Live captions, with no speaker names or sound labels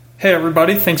Hey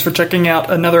everybody, thanks for checking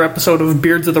out another episode of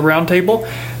Beards of the Roundtable.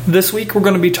 This week we're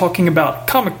going to be talking about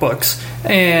comic books,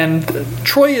 and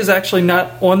Troy is actually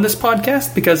not on this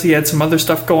podcast because he had some other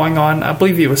stuff going on. I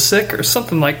believe he was sick or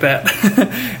something like that.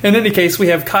 In any case, we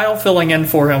have Kyle filling in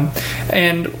for him,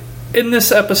 and in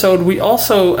this episode we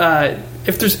also,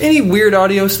 if there's any weird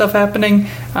audio stuff happening,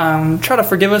 try to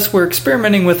forgive us. We're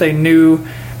experimenting with a new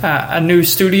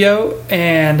studio,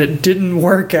 and it didn't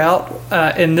work out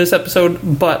in this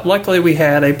episode, but luckily we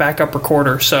had a backup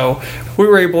recorder, so we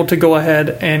were able to go ahead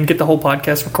and get the whole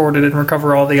podcast recorded and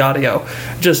recover all the audio,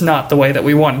 just not the way that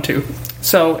we wanted to.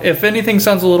 So if anything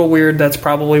sounds a little weird, that's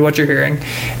probably what you're hearing.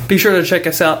 Be sure to check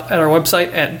us out at our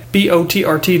website at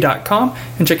BOTRT.com,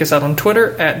 and check us out on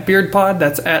Twitter at BeardPod,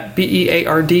 that's at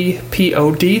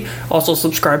BEARDPOD. Also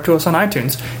subscribe to us on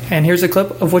iTunes. And here's a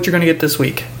clip of what you're going to get this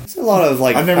week. It's a lot of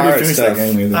I've never pirate finished stuff.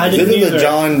 that game either. I didn't Isn't either. the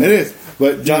John? It is,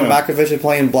 but John Malkovich is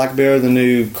playing Blackbeard, the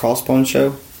new Crossbone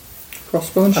show.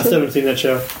 Crossbone I still haven't seen that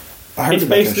show. I heard It's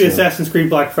about that basically show. Assassin's Creed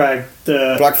Black Flag.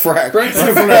 Black Frag. Black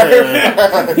Flag.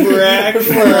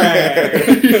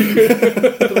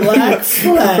 Black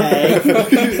Flag.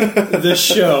 The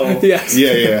show. Yes.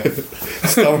 Yeah.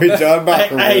 Sorry, John I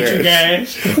Malkovich. hate you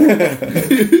guys.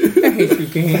 I hate you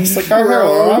games. It's like, oh,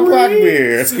 hello, I'm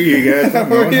Blackbeard. Screw you guys.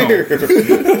 I'm Over going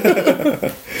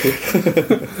home.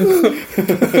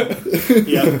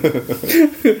 Yep.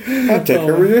 I'll take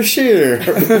over your shooter.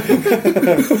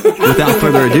 Without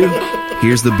further ado,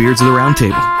 here's the Beards of the Round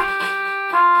Table.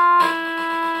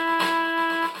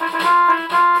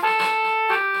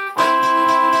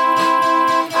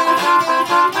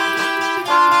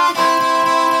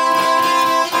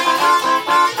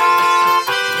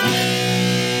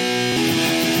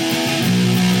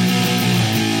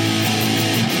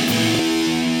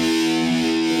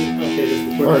 Okay, this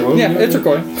is All right, well, Yeah, it's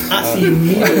recording. I see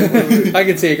you. I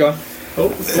can see it going.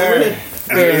 Oh, sorry.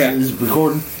 Yeah. It's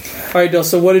recording. All right, Dill,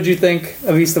 so what did you think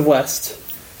of East of West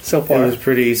so It far? was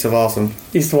pretty East of Awesome.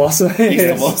 East of West. You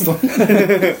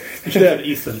should have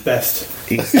East the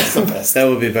best. East of Best. That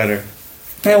would be better.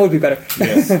 That would be better.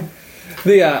 Yes.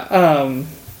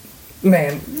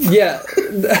 Man, yeah.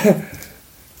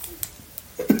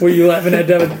 Were you laughing at,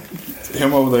 Devin?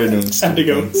 Him over there doing Had to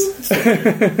go.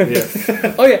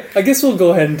 stupid. Oh yeah, I guess we'll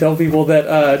go ahead and tell people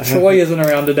that Troy isn't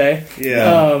around today.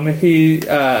 Yeah.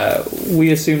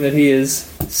 We assume that he is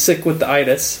sick with the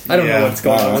itis. I don't know Yeah. what's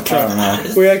going on with Troy. I don't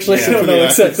know. We actually Yeah. don't know Yeah.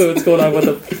 exactly what's going on with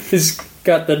him. He's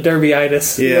got the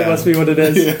derby-itis. Yeah. That must be what it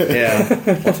is. Yeah.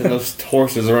 Watching those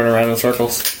horses run around in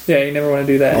circles. Yeah, you never want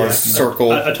to do that. Or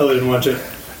circle. I totally didn't watch it.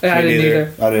 I didn't neither.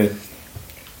 either. I did.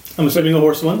 I'm assuming a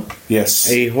horse won. Yes.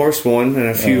 A horse won, and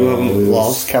a few of It them was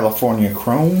lost. California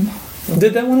Chrome.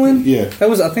 Did that one win? Yeah. I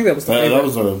think that was the That favorite.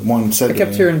 was a one I second.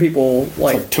 kept hearing people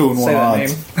like 2-1 say that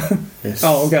odds. name. Yes.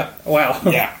 Oh god! Wow.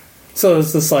 Yeah. So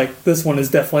it's just like this one is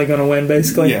definitely going to win,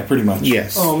 basically. Yeah, pretty much.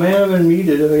 Yes. Oh man, I've been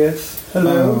muted, I guess.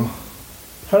 Hello.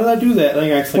 How did I do that? I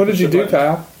think I actually What did you do,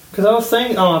 Kyle? Because I was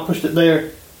saying, I pushed it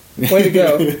there. Way to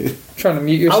go! Trying to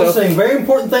mute I was yourself. saying very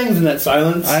important things in that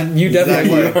silence. You definitely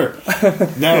You were. are.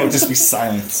 Now it'll just be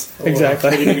silence.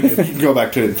 Exactly. You can go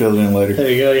back to it, fill it in later. There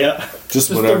you go, yeah. Just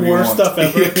Just whatever the you worst want. stuff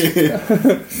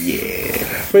ever.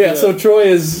 But yeah, so Troy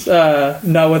is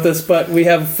not with us, but we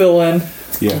have Phil in.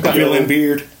 Yeah. Fill in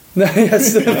beard.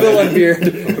 Yes, Phil in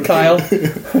beard. Kyle,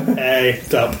 Hey,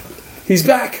 what's up? he's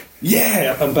back. Yeah.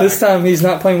 Yep, I'm back. This time he's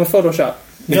not playing with Photoshop.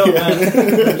 No, man.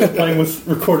 Just playing with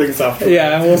recording software.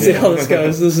 Yeah, and we'll see how this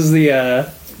goes. This is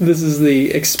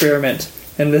the experiment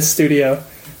in this studio.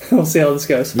 We'll see how this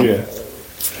goes. Yeah.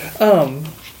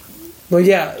 Well,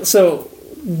 yeah. So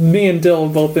me and Dill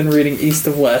have both been reading East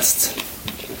of West.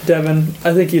 Devin,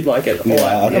 I think you'd like it a Yeah,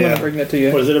 lot. I'm yeah. going to bring that to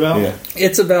you. What is it about? Yeah.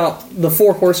 It's about the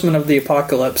four horsemen of the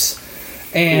apocalypse,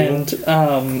 and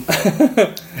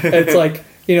it's like,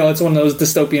 you know, it's one of those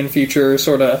dystopian future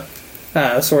sort of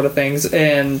things,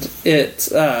 and it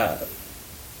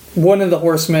one of the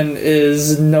horsemen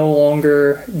is no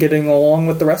longer getting along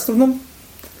with the rest of them,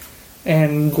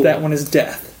 and Cool. that one is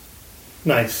death.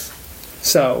 Nice.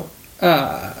 So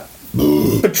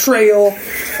betrayal,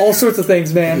 all sorts of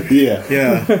things, man. Yeah.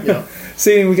 Yeah. Yeah.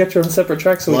 See, we got you on separate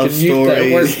tracks so we Love can mute that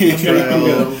stories. word. I'm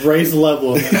going to raise the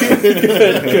level.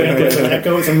 Good. Some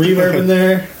echo with some reverb in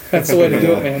there. That's the way to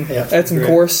do it, man. Yeah, Add some great.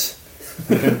 chorus.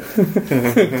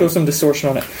 Throw some distortion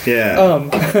on it.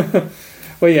 Yeah.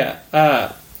 Well, yeah.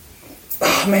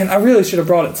 Oh, man, I really should have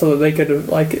brought it so that they could have,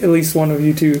 like, at least one of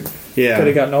you two could have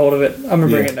Yeah. gotten a hold of it. I'm going to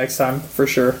bring Yeah. it next time, for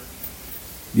sure.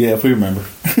 Yeah, if we remember.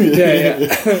 Yeah.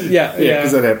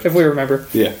 'cause that happened. If we remember.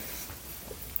 Yeah.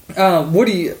 What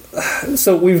do you?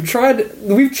 So we've tried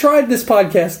this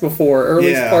podcast before, or at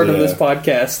least Yeah. part of this Yeah.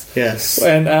 podcast. Yes.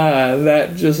 And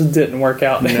that just didn't work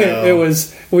out. No. It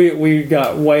was we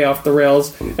got way off the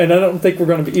rails, and I don't think we're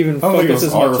going to even don't think it focus was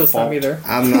as much our this time fault. either.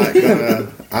 I'm not gonna.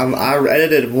 I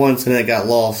edited it once and it got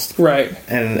lost. Right.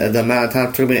 And the amount of time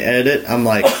it took me to edit it, I'm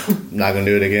like, not gonna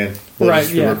do it again. We'll Right,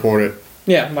 just yeah. record it.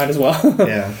 Yeah, might as well.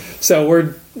 Yeah. So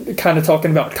we're kind of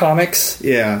talking about comics,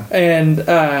 Yeah. and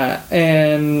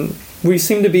we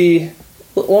seem to be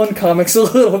on comics a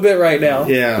little bit right now.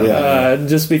 Yeah. Yeah.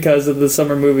 Just because of the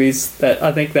summer movies, that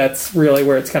I think that's really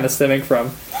where it's kind of stemming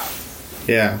from,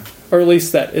 Yeah. or at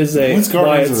least that is a When's why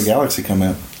Guardians of it's- the Galaxy come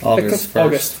out? August 1st.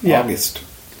 August, yeah, August.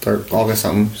 August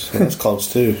something. So that's close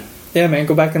too. yeah, man.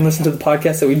 Go back and listen to the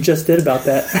podcast that we just did about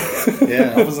that, I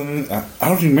Yeah. wasn't. I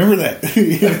don't even remember that.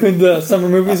 the summer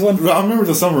movies one. I remember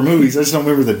the summer movies. I just don't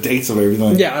remember the dates of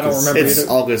everything. Yeah, I don't remember It's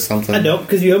either. August something. I don't,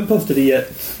 because you haven't posted it yet.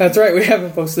 That's right. We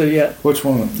haven't posted it yet. Which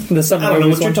one? The summer I don't know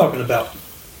movies what you're one. talking about.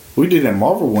 We did that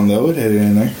Marvel one though. It had it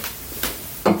in there.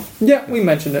 Yeah, we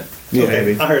mentioned it. Yeah.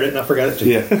 Maybe. I heard it and I forgot it too.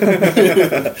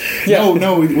 Yeah. Yeah.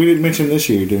 No, we didn't mention this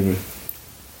year, did we?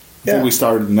 I think we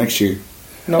started next year.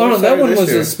 Oh no, we that started one this was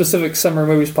year. a specific summer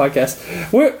movies podcast.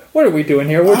 What are we doing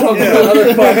here? We're talking about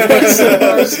other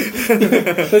podcasts.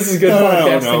 This is good No,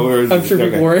 podcasting. no, we're- I'm sure okay.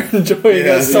 people are enjoying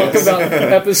us talk about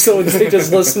episodes they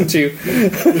just listened to.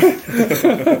 Let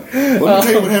me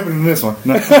tell you what happened in this one.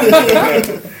 No.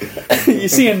 You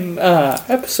see, in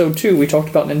episode 2, we talked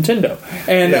about Nintendo,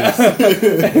 and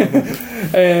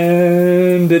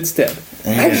and it's dead.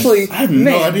 Actually, I have no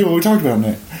man, idea what we talked about in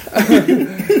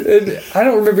that. I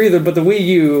don't remember either. But the Wii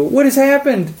U, what has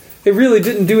happened? It really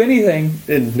didn't do anything.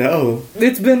 No.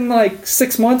 It's been like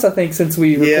 6 months, I think, since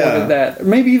we recorded Yeah. that.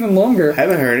 Maybe even longer.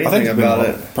 Haven't heard I think anything it's about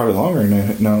been it. probably longer than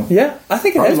that. No. Yeah, I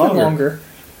think it Probably has been longer.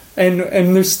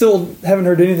 And there's still haven't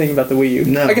heard anything about the Wii U.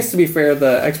 No. I guess to be fair,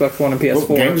 the Xbox One and Well,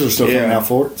 PS4. games are still coming Yeah. out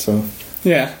for it, so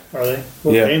Yeah. Are they?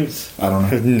 What Yeah. games? I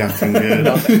don't know. Nothing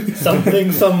good.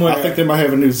 Something somewhere. I think they might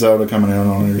have a new Zelda coming out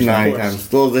on it or something. 9 course. times.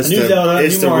 Well, this A new Zelda,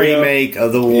 it's new the Mario. remake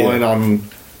of the one on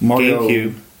Mario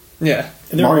GameCube. Yeah.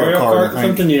 Is there Mario Kart I or think.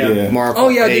 something? Yeah. Mario Oh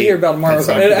yeah, I Kart did 8. hear about Mario It's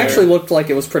Kart. up It there. actually looked like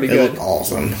it was pretty It good. looked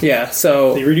awesome. Yeah,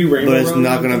 so They redo Rainbow But it's Road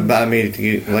not or going to something? buy me to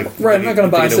get like. right, I'm not going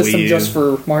to buy a get system Wii U. just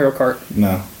for Mario Kart.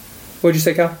 No. What'd you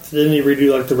say, Cal? So didn't he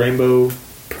redo like the Rainbow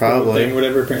Probably. thing,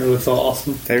 whatever? Apparently it looks all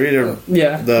awesome. They read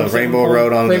Yeah, the What's that Rainbow called?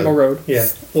 Road on Rainbow Road. Yeah.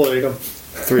 Well, there you go.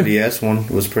 the 3DS one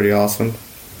was pretty awesome.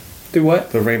 Do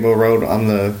what? The Rainbow Road on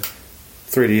the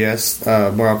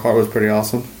 3DS Mario Kart was pretty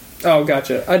awesome. Oh,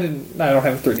 gotcha. I don't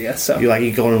have a 3DS, so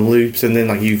You go in loops and then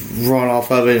like you run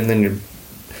off of it and then your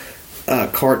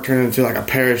cart turns into like a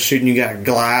parachute and you got to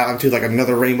glide onto like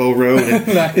another Rainbow Road. And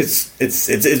Nice. It's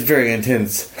very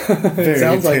intense. Very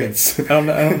sounds like intense. it. I don't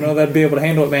know that I'd be able to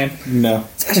handle it, man. No.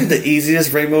 It's actually the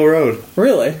easiest Rainbow Road.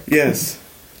 Really? Yes.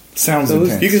 Sounds Those-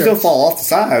 intense. You can still Sure. fall off the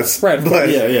sides. Right. But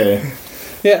Yeah.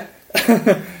 Yeah.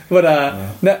 But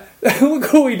no,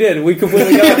 look what we did. We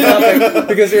completely got off topic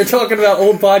because we were talking about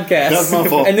old podcasts. That's my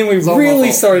fault. And then we It's all my really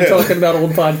fault. started talking about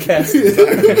old podcasts.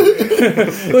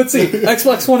 Let's see.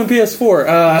 Xbox One and PS4.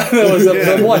 That was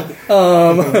episode 1.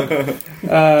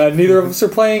 Neither of us are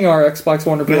playing our Xbox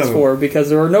One or PS4 because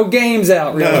there are no games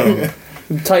out, really.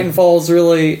 Titanfall's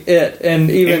really it.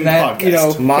 And even In that,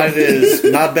 podcast. mine is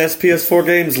my best PS4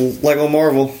 games, Lego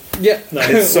Marvel. yeah.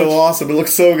 It's so awesome. It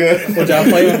looks so good. Which I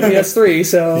play on PS3,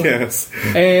 so. Yes.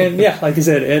 And yeah, like you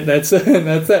said, that's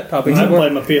that topic. I haven't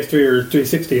played my PS3 or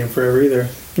 360 in forever either.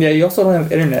 Yeah, you also don't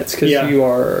have internets because Yeah. you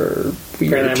are Apparently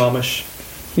weird. I'm Amish.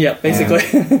 Yeah, basically,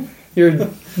 you're the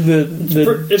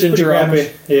It's ginger pretty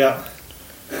Amish. crappy. Yeah.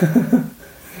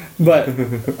 But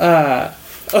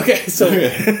okay, so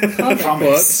comic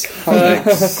books.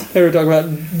 They were talking about.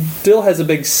 Dill has a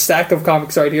big stack of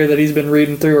comics right here that he's been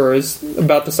reading through or is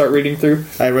about to start reading through.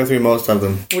 I read through most of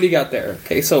them. What do you got there?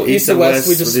 Okay, so East and West.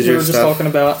 We was were your just stuff. talking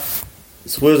about.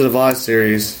 It's Wizard of Oz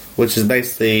series, which is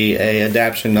basically a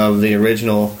adaptation of the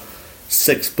original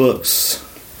 6 books.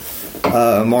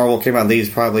 Marvel came out with these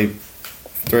probably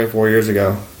 3 or 4 years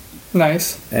ago.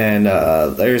 Nice. And I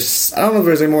don't know if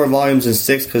there's any more volumes in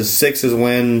 6 because 6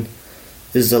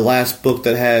 is the last book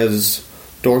that has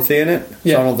Dorothy in it.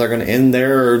 Yeah. So I don't know if they're going to end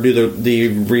there or do the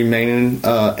remaining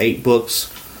 8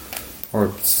 books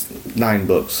or 9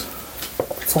 books.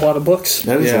 It's a lot of books.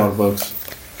 That is Yeah. a lot of books.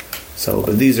 So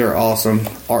but these are awesome.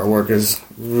 Artwork is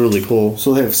really cool.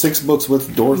 So they have 6 books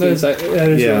with Dorothy, That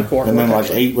is Yeah. really cool. and then like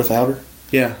actually. 8 without her.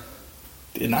 Yeah.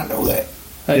 Did not know that.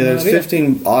 I had Yeah, no there's idea.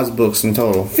 15 Oz books in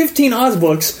total. 15 Oz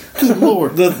books. Good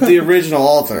lord. The original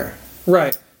author.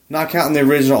 Right. not counting the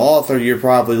original author, you're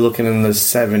probably looking in the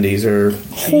 70s or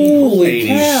Holy 80s.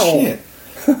 cow! Shit.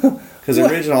 Because the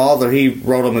original author, he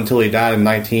wrote them until he died in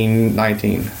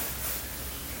 1919.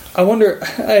 I wonder,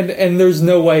 and there's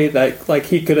no way that like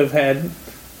he could have had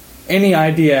any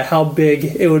idea how big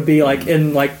it would be, like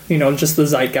in like just the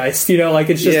zeitgeist. Like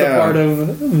it's just a part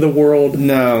of the world.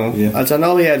 No, Yeah. I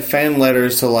know he had fan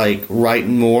letters to like write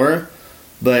more,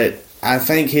 but I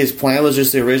think his plan was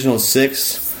just the original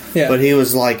 6. Yeah. But he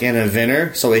was like an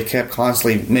inventor, so he kept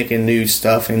constantly making new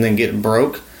stuff and then getting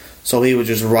broke. So he would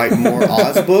just write more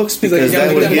Oz books He's like, because "You gotta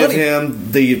that would get give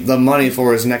money." him the money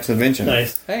for his next invention.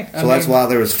 Nice. Hey, So that's why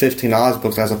there was 15 Oz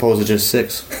books as opposed to just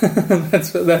 6.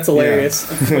 that's hilarious.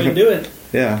 That's way to do it.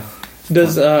 Yeah.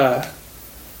 Does do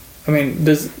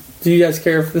you guys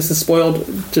care if this is spoiled?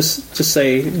 Just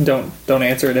say don't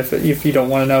answer it if you don't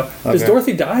want to know. Does Okay.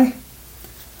 Dorothy die?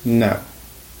 No.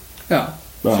 No.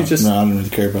 Oh, She just no, I don't really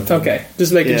care about that. okay.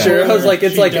 Just making Yeah. sure. I was like,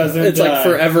 it's She like doesn't it's like die.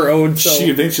 forever owed. So She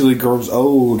eventually grows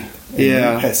old. And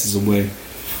Yeah. passes away.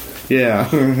 Yeah.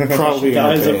 Probably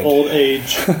Dies not of old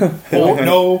age. Oh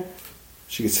no!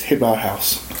 She gets hit by a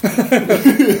house.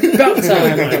 about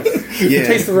time. Yeah.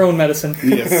 Taste their own medicine.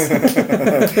 Yes.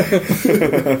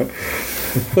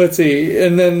 Let's see.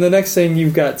 And then the next thing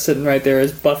you've got sitting right there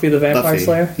is Buffy the Vampire Buffy.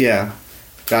 Slayer. Yeah.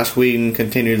 Josh Whedon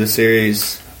continued the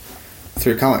series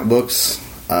through comic books.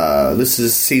 This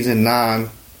is season 9.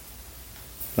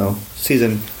 No,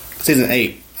 season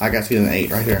 8. I got season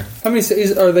 8 right here. How many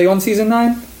are they on season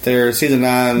 9? They're season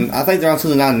 9. I think they're on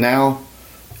season 9 now.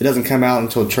 It doesn't come out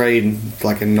until trade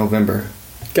like in November.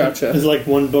 Gotcha. Is it like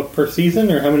one book per season,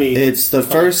 or how many? It's the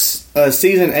first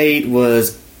season 8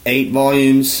 was 8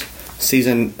 volumes.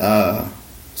 Season 9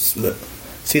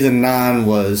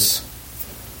 was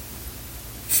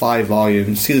 5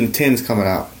 volumes. Season 10's coming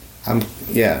out.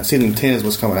 Season 10 is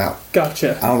what's coming out.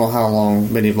 Gotcha. I don't know how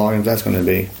long, many volumes that's going to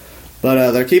be.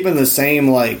 But they're keeping the same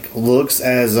like looks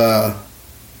as the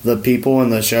people in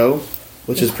the show,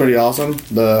 which is pretty awesome.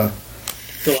 The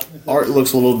art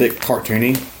looks a little bit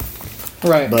cartoony,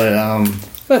 Right. but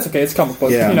That's okay. It's a comic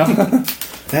book. Yeah.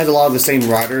 It has a lot of the same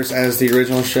writers as the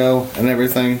original show and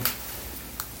everything.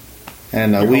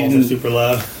 And Your halls are Whedon, super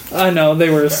loud. I know they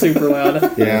were super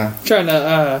loud. yeah, Trying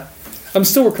to. I'm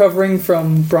still recovering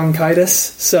from bronchitis,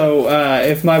 so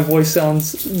if my voice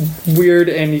sounds weird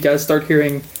and you guys start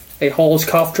hearing a Hall's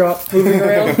cough drop moving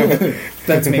around,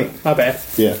 that's me. My bad.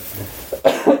 Yeah.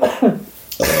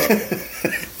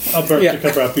 I'll burp Yeah. to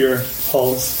cover up your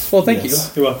halls. Well, thank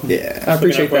Yes. You're welcome. yeah. you. I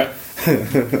appreciate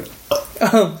that.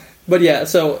 But yeah,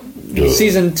 so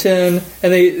season 10,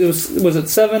 and was it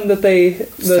 7 that the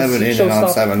 7 show ended on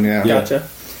stopped? 7, yeah. Gotcha.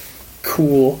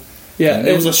 Cool. Yeah, And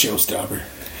it was a showstopper.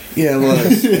 Yeah, it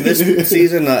was. And this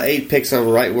season 8 picks up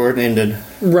right where it ended.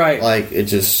 right. Like, it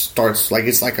just starts, like,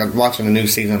 it's like watching a new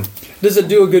season. Does it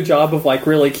do a good job of like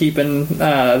really keeping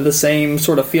the same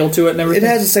sort of feel to it and It everything?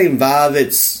 has the same vibe.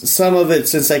 It's some of it,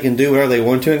 since they can do whatever they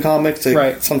want to in comics,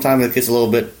 Right. sometimes it gets a little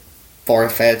bit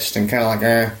far-fetched and kind of like,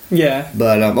 eh. Yeah.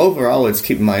 But overall, it's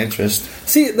keeping my interest.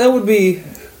 See, that would be,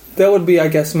 I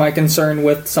guess, my concern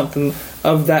with something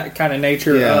of that kind of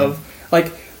nature. Yeah. Of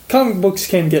like, comic books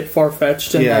can get far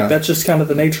fetched, and Yeah. like that's just kind of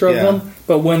the nature of Yeah. them.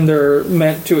 But when they're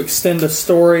meant to extend a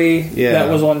story Yeah. that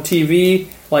was on TV,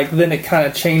 like then it kind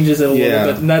of changes it a Yeah.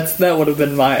 little bit, and that would have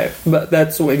been but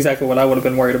that's exactly what I would have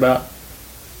been worried about.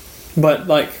 But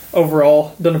like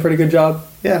overall, done a pretty good job.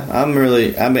 Yeah, I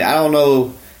don't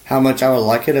know how much I would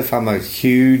like it if I'm not a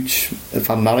huge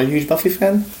Buffy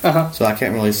fan. So I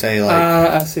can't really say like.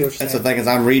 I see what you're That's the saying. thing, is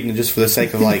I'm reading it just for the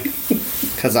sake of like,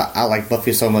 because I like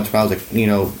Buffy so much when I was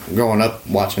like, growing up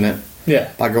watching it. Yeah.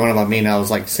 By growing up, I mean I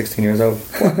was like 16 years old.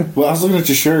 Well, I was looking at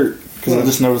your shirt because I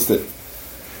just noticed that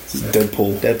it's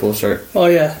Deadpool. Deadpool shirt. Oh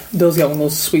yeah, Dill's got one of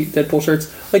those sweet Deadpool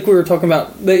shirts. Like we were talking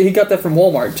about, he got that from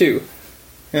Walmart too.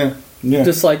 Yeah, Yeah.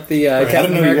 Just like the I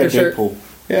Captain didn't know you America had shirt. Deadpool.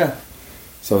 yeah,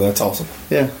 So that's awesome.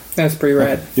 yeah. That's pretty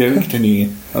rad. Yeah, we can continue.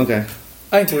 Okay.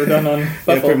 I think we're done on Yeah,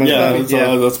 Buffalo. pretty much. Yeah, Buffy.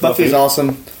 that's Buffy's Buffy.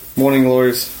 awesome. Morning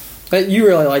Glories. You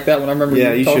really like that one. I remember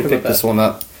Yeah, you you talking should pick about this that. one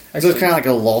up. So Actually- it's kind of like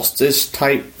a Lost-ish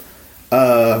type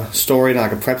story,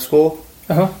 like a prep school.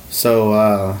 Uh-huh.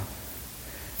 So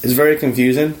it's very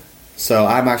confusing. So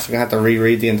I'm actually gonna have to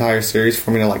reread the entire series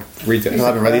for me to like read it, because I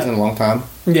haven't read these in a long time.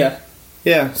 Yeah.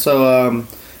 Yeah, so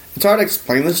it's hard to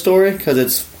explain the story because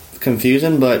it's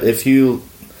confusing. But if you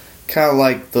kind of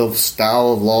like the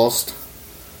style of Lost,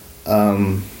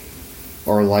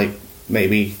 or like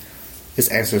maybe this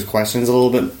answers questions a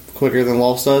little bit quicker than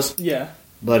Lost does, Yeah.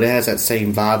 but it has that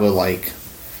same vibe of like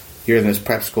you're in this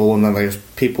prep school, and then there's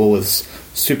people with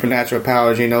supernatural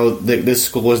powers. You know, this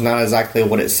school is not exactly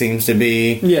what it seems to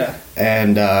be. Yeah.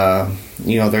 And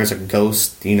you know, there's a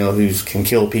ghost, you know, who can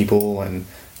kill people, and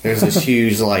there's this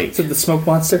huge like Is it the smoke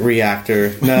monster?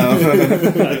 reactor.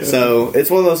 No. So it's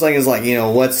one of those things like, you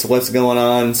know, what's going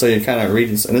on. So you're kind of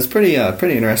reading, and it's pretty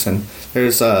interesting.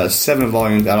 There's 7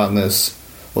 volumes out on this.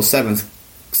 Well, 7's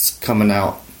coming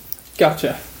out,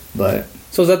 Gotcha. but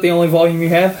So is that the only volume you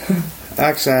have?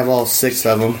 actually I have all 6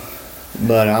 of them.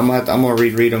 But I'm gonna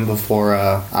reread them before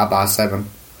I buy 7.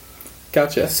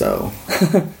 Gotcha. So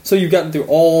So you've gotten through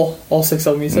all 6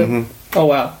 of them, you said? Mhm. Oh,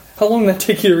 wow. How long did that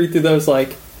take you to read through those?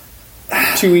 Like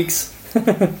 2 weeks?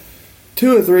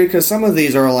 2 or 3, because some of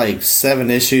these are like 7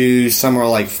 issues, some are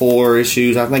like 4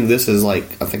 issues. I think this is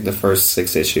like the first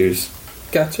 6 issues.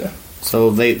 Gotcha.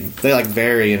 So they like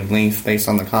vary in length based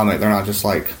on the comic. They're not just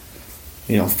like,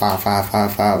 you know, 5.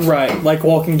 Right. Like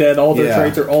Walking Dead, all their Yeah.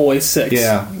 trades are always 6.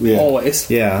 Yeah. Always.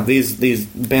 Yeah, these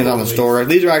bend on the story.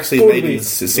 These are actually Or made in weeds.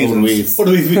 seasons. What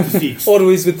do we with the seats?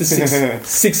 Always with the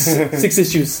six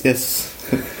issues. Yes.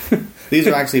 These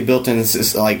are actually built in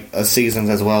like seasons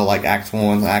as well, like Act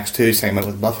 1, Act 2, same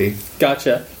with Buffy.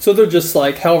 Gotcha. So they're just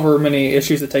like however many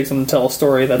issues it takes them to tell a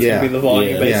story, that's Yeah. going to be the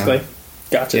volume, Yeah. basically. Yeah.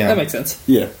 Gotcha. Yeah. That makes sense.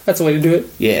 Yeah, That's the way to do it.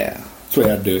 Yeah. that's the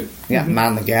way I'd do it. Yeah,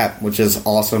 Mind the Gap, which is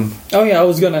awesome. Oh, yeah,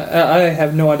 I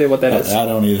have no idea what that is. I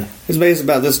don't either. It's based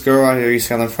about this girl right here. You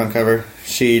see on the front cover.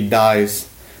 She dies,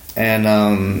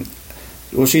 and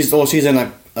she's in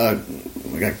like a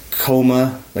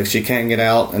coma, like she can't get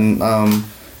out, and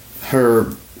her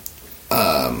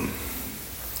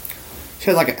she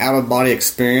has like an out of body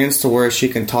experience to where she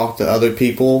can talk to other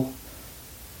people,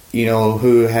 you know,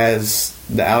 who has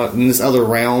in this other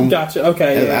realm. Gotcha.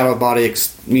 Okay. Has Yeah. out of body,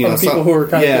 you know, Other people who are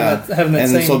kind of having that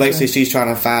and same so basically experience. she's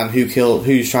trying to find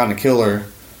who's trying to kill her,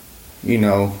 you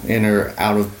know, in her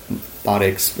out of body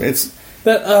experience.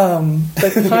 That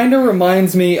kind of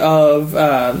reminds me of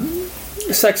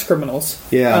sex criminals.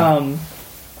 Yeah.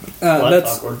 Well,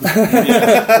 That's awkward.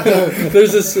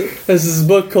 there's this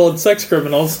book called Sex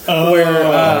Criminals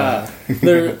where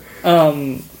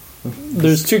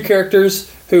there's 2 characters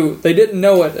who they didn't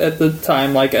know it at the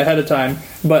time, like ahead of time,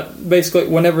 but basically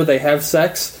whenever they have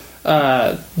sex,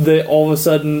 they all of a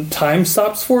sudden time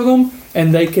stops for them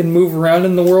and they can move around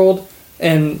in the world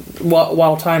and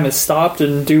while time is stopped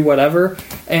and do whatever,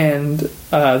 and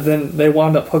then they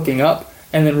wound up hooking up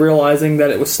and then realizing that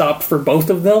it was stopped for both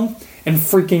of them and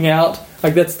freaking out.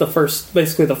 Like that's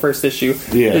basically the first issue.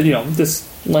 Yeah. You know, just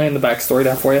laying the backstory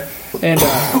down for you. And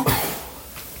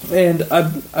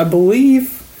I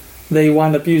believe they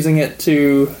wind up using it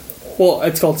to, well,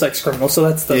 it's called Sex Criminals, so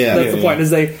that's the point,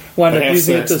 is they wind They up have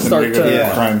using it sex to and start they go to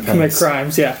to crime commit pens.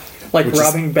 crimes, yeah. Like Which is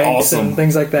robbing banks awesome. and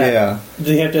things like that. Yeah.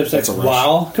 Do you have to have sex That's a rush.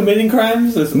 while committing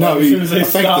crimes? As No, as soon as I they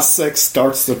think stop? the sex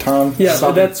starts the time. Yeah,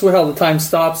 so that's how the time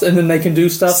stops, and then they can do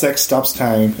stuff. Sex stops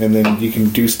time, and then you can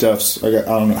do stuff. I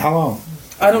don't know how long.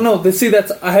 I don't know. But see,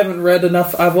 I haven't read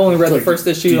enough. I've only read the first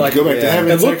Do issue. you Like, go back to yeah. having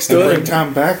It looks sex and good. bring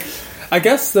time back. I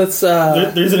guess that's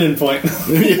There's an end point.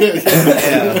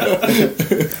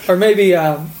 or maybe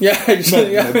yeah.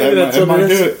 Actually, yeah, maybe that's that what might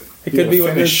it is. do it. It could be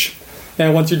what it is. Finish.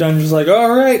 And once you're done, you're just like,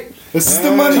 all right, This is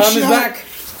the money time is shot. back.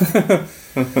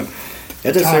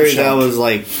 It's a Time series shot. I was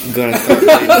like gonna start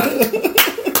reading.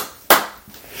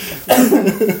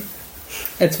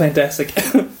 It's fantastic.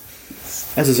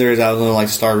 That's a series I was gonna like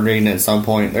start reading at some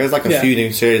point. There's like a Yeah. few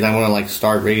new series I want to like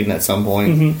start reading at some point.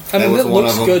 I mean, it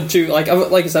looks good too. Like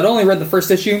I said, I only read the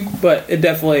first issue, but it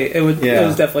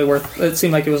was definitely worth. It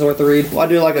seemed like it was worth the read. What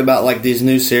I do like about like these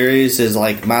new series is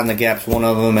like Mind the Gap's one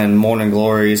of them, and Morning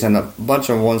Glories, and a bunch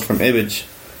of ones from Image.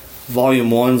 Volume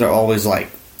 1s are always like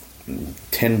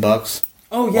 $10.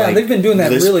 Oh yeah, Like, they've been doing that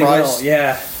this really price? well.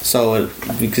 Yeah, So it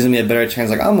gives me a better chance.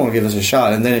 Like I'm gonna give this a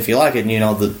shot, and then if you like it, you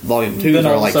know the volume 2s Then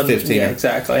all are of a like sudden- 15 yeah, or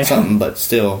exactly. something. But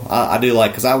still, I do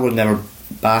like because I would never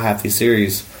buy half these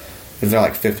series if they're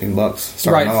like $15. right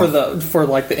starting off. for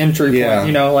like the entry Yeah. point.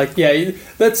 You know, like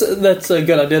that's a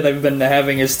good idea they've been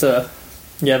having is to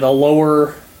the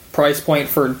lower price point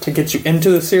to get you into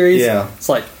the series. Yeah. It's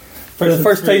like First the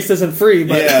first it's free. taste isn't free,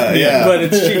 but Yeah. but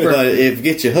it's cheaper. But if it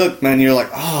gets you hooked, man, you're like,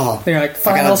 oh, You're like, I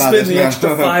fine, gotta I'll buy spend this the now. extra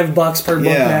 $5 per book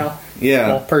Yeah. now. Yeah.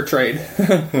 Well, per trade.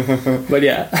 But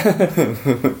yeah.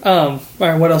 All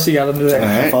right, what else you got under there? All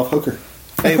right. Half off hooker.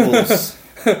 Fables.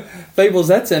 Fables,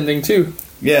 that's ending too.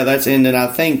 Yeah, that's ending. I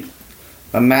think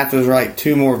my math was right.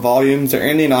 2 more volumes. They're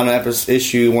ending on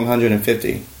issue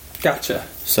 150. Gotcha.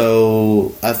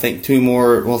 So I think 3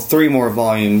 more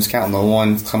volumes, counting the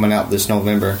one coming out this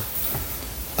November.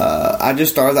 I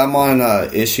just started. I'm on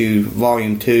issue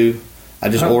volume 2. I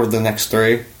just ordered the next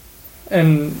 3.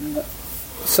 And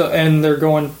So, and they're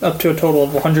going up to a total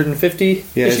of 150.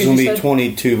 Yeah, it's issues, going to you be said?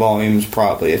 22 volumes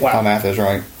probably, if Wow. my math is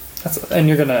right. And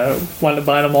you're gonna wind up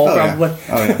buying them all, Oh, probably. yeah.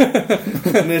 Oh,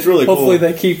 yeah. I mean, it's really Hopefully, cool.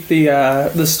 they keep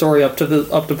the story up to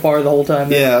par the whole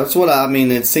time. Yeah, that's what I mean.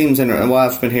 It seems, and what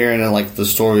I've been hearing, and like the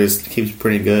story keeps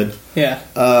pretty good. Yeah.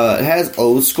 It has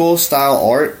old school style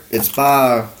art. It's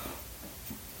by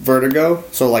Vertigo,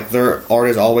 so like their art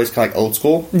is always kind of like old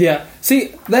school. Yeah.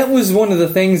 See, that was one of the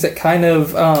things that kind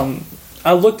of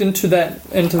I looked into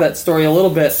that story a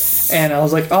little bit, and I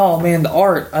was like, oh man, the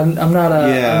art. I'm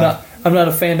not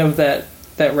a fan of that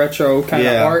retro kind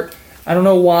of Yeah. art. I don't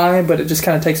know why, but it just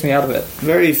kind of takes me out of it.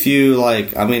 Very few,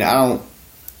 like, I mean, I don't.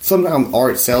 Sometimes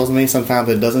art sells me, sometimes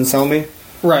it doesn't sell me.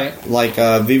 Right. Like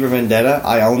V for Vendetta,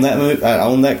 I own that movie. I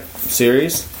own that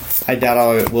series. I doubt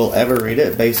I will ever read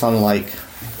it based on like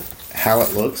how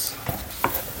it looks.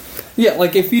 Yeah,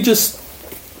 like if you just,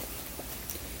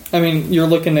 I mean, you're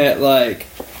looking at like,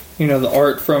 the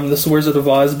art from this Wizard of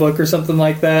Oz book or something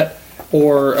like that,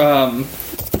 or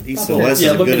East and West is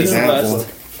a look good at East and example.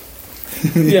 West.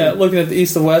 Yeah, looking at the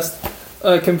East and West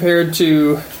compared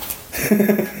to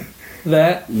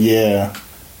that. Yeah.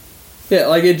 Yeah,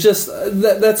 like it just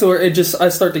that's where it just I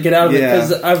start to get out of it Yeah.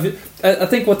 because I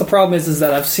think what the problem is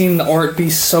that I've seen the art be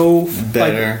so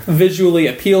Better. like visually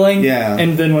appealing. Yeah.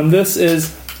 And then when this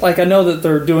is like I know that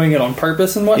they're doing it on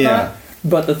purpose and whatnot. Yeah.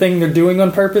 But the thing they're doing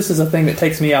on purpose is a thing that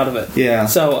takes me out of it. Yeah.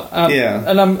 So Yeah.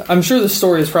 and I'm sure the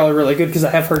story is probably really good because I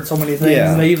have heard so many things.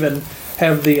 Yeah. And they even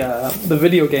have the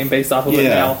video game based off of it Yeah.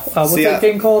 now. What's See, that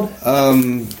game called?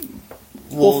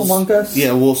 Wolf Among Us?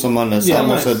 Yeah, Wolves Among Us. Yeah, I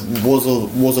almost nice. said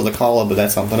Wolves of the Call, but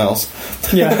that's something else.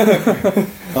 Yeah.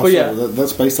 Also, yeah.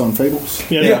 that's based on Fables.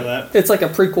 Yeah, I know that. It's like a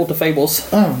prequel to Fables.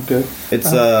 Oh, good.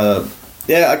 It's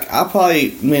yeah. I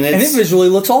probably. I mean, And it it's visually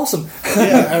looks awesome.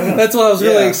 yeah. That's why I was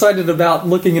really Yeah. excited about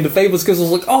looking into Fables because I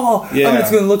was like, oh, I mean, Yeah.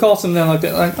 it's going to look awesome. And then I looked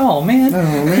at it like, oh man,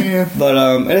 Oh man, But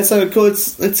and it's so cool.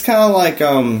 It's kind of like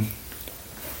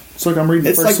it's like I'm reading the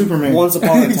it's first like Superman. Once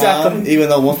Upon a Exactly. Time. Even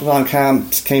though Once Upon a Time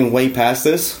came way past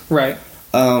this. right?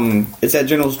 It's that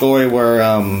general story where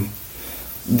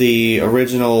the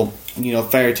original,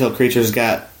 fairy tale creatures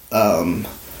got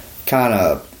kind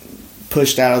of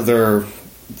pushed out of their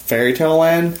fairy tale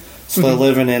land, so they're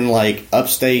living in like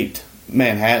upstate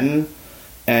Manhattan,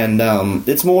 and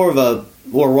it's more of a.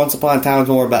 Or Once Upon a Time is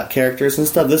more about characters and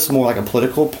stuff. This is more like a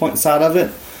political point side of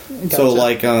it. So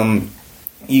like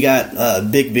you got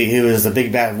Bigby, who is the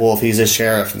big bad wolf. He's a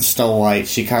sheriff, and Snow White,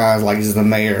 she kind of like is the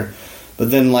mayor.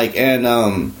 But then like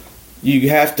you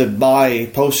have to buy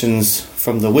potions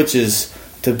from the witches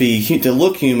to to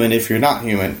look human if you're not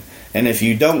human, and if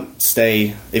you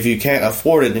can't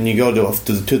afford it, then you go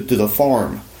to the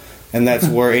farm, and that's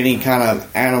where any kind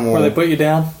of animal. Where they put you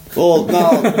down. Well,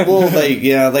 no,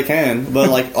 they can, but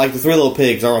like the Three Little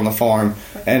Pigs are on the farm,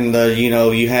 and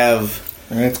you have.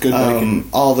 That's good bacon.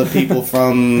 All the people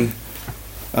from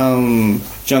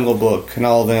Jungle Book and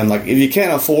all of them. Like, if you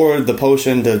can't afford the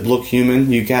potion to look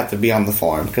human, you got to be on the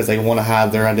farm because they want to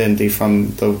hide their identity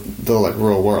from the like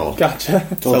real world. Gotcha.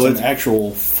 So so it's it's- an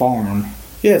actual farm.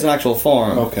 Yeah, it's an actual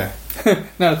farm. Okay. Not a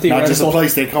Not just a theoretical.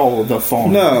 place they call the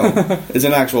farm. No, it's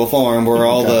an actual farm where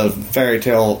all the fairy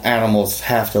tale animals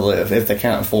have to live if they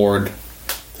can't afford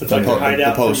It's like a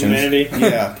hideout for humanity.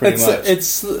 Yeah, pretty much.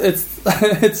 It's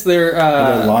their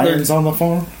Are there lions on the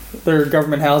farm? their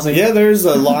government housing. Yeah, there's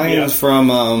the lions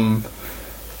from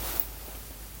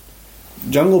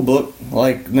Jungle Book,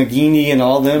 like Nagini and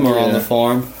all them are on Yeah. the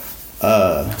farm.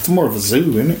 It's more of a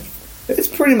zoo, isn't it? It's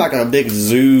pretty much like a big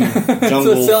zoo,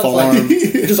 jungle sounds farm. like.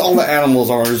 Just all the animals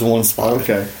are in just one spot.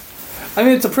 Okay. I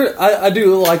mean, it's a pretty. I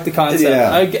do like the concept.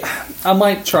 Yeah. I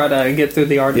might try to get through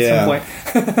the art at some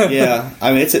point. Yeah,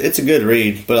 I mean it's a good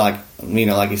read, but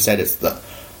like you said, it's the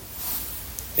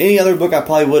any other book I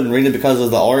probably wouldn't read it because of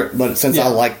the art. But since Yeah. I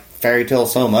like fairy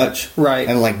tales so much, Right.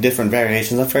 and like different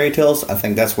variations of fairy tales, I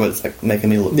think that's what's like making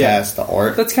me look Yeah. past the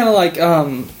art. That's kind of like,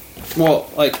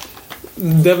 like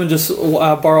Devin just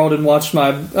borrowed and watched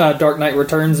my Dark Knight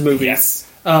Returns movie. Yes.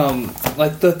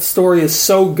 Like the story is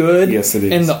so good. Yes, it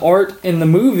is. And the art in the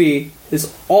movie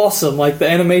is awesome. Like the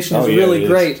animation is Oh, yeah, really it is.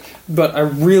 great. But I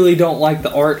really don't like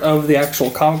the art of the actual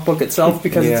comic book itself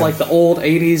because it's Yeah. like the old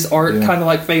 80s art, Yeah. kind of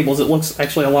like Fables. It looks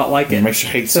actually a lot like It it. makes you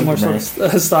hate Similar Superman.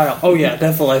 sort of style. Oh yeah,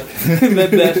 definitely.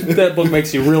 that book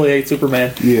makes you really hate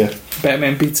Superman. Yeah.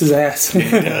 Batman beats his ass. It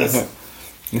does.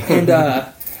 And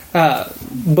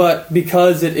but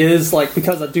because it is like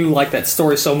because I do like that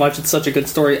story so much, it's such a good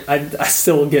story. I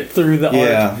still get through the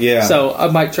art. Yeah. So I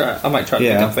might try to pick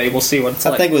Yeah. up Fable, see what it's I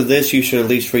like. think with this you should at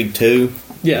least read 2.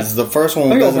 Yeah. 'Cause the first one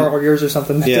Maybe doesn't. over years or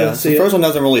something. Yeah, the first one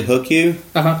doesn't really hook you,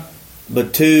 Uh huh.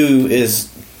 but 2 is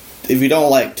if you don't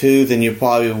like 2, then you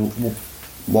probably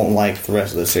won't like the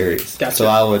rest of the series. Gotcha. So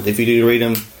I would, if you do read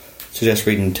them, suggest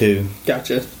reading 2.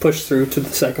 Gotcha. Push through to the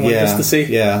second one just to see.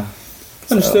 Yeah.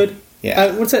 Understood.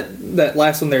 Yeah. What's that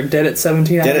last one there? Dead at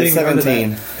 17? Dead at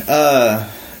 17.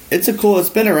 It's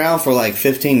been around for like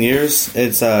 15 years.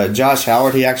 It's Josh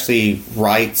Howard. He actually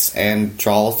writes and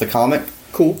draws the comic.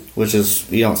 Cool. Which is,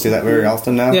 you don't see that very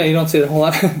often now. Yeah, you don't see it a whole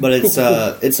lot. But it's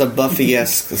a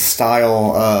Buffy-esque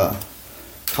style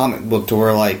comic book to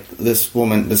where like this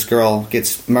girl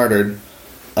gets murdered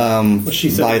Was she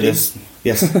by 17? this.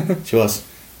 Yes, she was.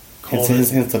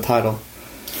 Hence the title.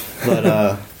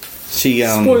 But she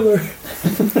Spoiler.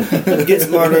 gets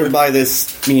murdered by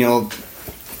this,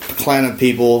 clan of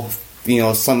people,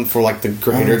 something for like the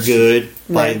greater good.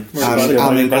 Right.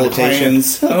 I'm in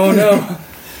quotations. Oh no.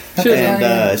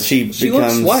 And she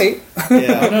becomes looks white.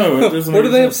 Yeah, No, it doesn't What are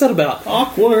make they sense. upset about?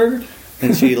 Awkward.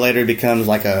 and she later becomes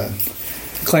like a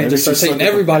Claim to start taking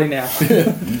everybody now.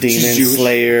 demon Jewish.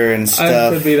 slayer and I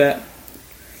stuff. could be that.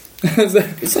 It's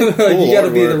like you cool got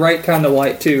to be artwork. the right kind of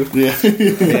white too. Yeah.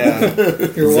 Yeah,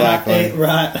 You're exactly. white, ain't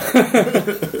right.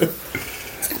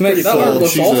 Man, that cool. art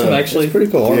looks She's awesome, a- actually. It's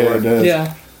pretty cool Yeah, it artwork. does.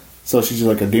 Yeah. So she's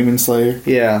like a demon slayer.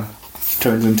 Yeah.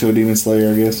 Turns into a demon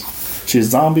slayer, I guess. She's a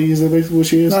zombie, is that basically what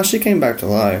she is? No, she came back to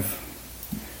life.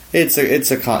 It's a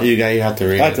you have to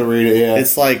read I have to it. read it, yeah.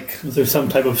 It's like Is there some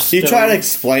type of you try to stone?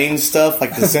 explain stuff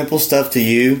like the simple stuff to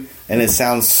you, and it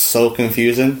sounds so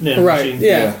confusing. Yeah, Right. machine.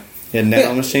 Yeah. In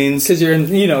nanomachines. Because you're in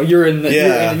the.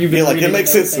 Yeah, You've been you're like it reading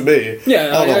makes and sense to me. Yeah,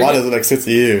 I don't know I- why does it make sense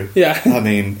to you. Yeah. I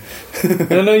mean,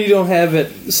 And I know you don't have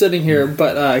it sitting here,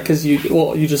 but because you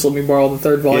just let me borrow the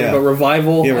third volume. Yeah. But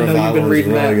Revival, Yeah, I know you've Revival been is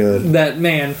reading really that. good. That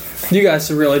man, you guys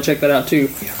should really check that out too.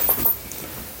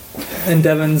 And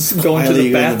Devin's going to Quietly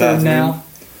the go in the bathroom bathroom. now.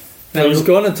 And I was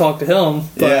going to talk to him,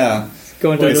 but yeah,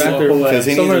 going to Wait, the so bathroom. away. because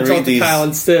he So I'm needs going to to talk read to Kyle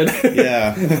these. instead.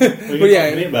 Yeah, What are you But yeah.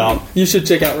 talking to me about? You should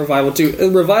check out Revival too.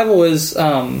 Revival is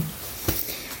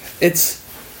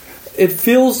it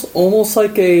feels almost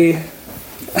like a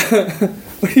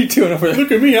what are you doing over there?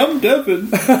 Look at me, I'm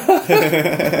Devin.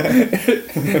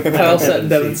 Kyle sat in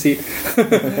Devin's seat.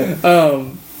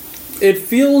 It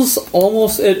feels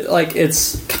almost like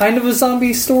it's kind of a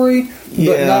zombie story, but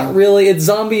Yeah. not really. It's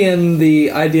zombie in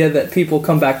the idea that people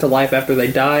come back to life after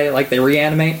they die, like they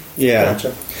reanimate. yeah,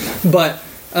 Gotcha. But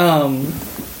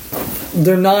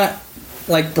they're not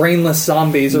like brainless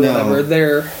zombies or No.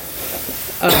 whatever.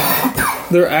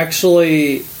 They're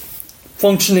actually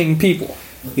functioning people,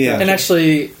 yeah. and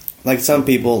actually, like some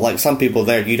people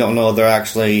there, you don't know if they're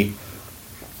actually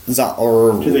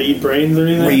or Do they eat brains or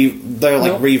anything? they're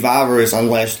like Nope. revivers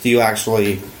unless they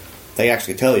actually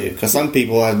tell you. Because some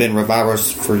people have been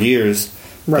revivers for years,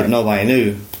 Right. but nobody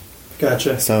knew.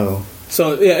 Gotcha. So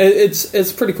so yeah, it's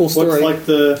a pretty cool story. What's like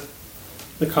the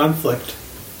conflict?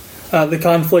 The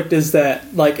conflict is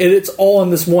that like it's all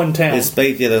in this one town. it's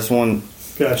basically this one.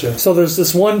 Gotcha. So there's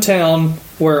this one town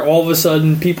where all of a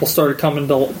sudden people started coming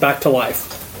back to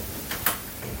life.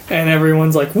 And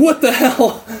everyone's like, what the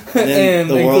hell? And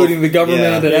the world- including the government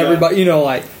yeah. and Yeah. everybody,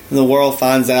 like... The world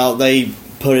finds out, they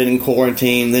put it in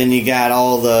quarantine. Then you got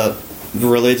all the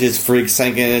religious freaks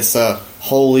thinking it's a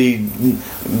holy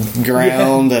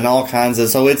ground and all kinds of.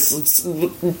 So it's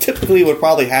typically would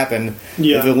probably happen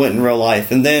Yeah. if it went in real life.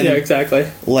 And then Yeah, exactly.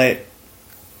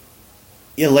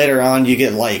 later on, you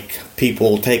get like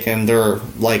people taking their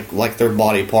like their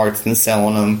body parts and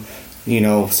selling them.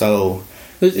 So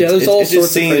There's all it sorts just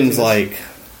of seems craziness. like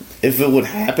if it would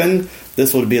happen,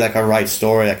 this would be like a right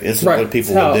story. Like, this is right, what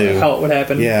people how, would do. how it would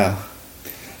happen. Yeah.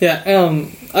 Yeah,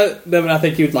 Devin, I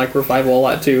think you'd like Revival a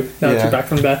lot too, now that Yeah. you're back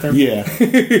from the bathroom. Yeah.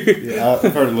 Yeah,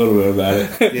 I've heard a little bit about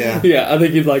it. Yeah. Yeah, I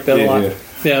think you'd like that a Yeah, lot. yeah.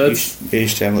 Yeah, You that's... should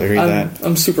definitely read that.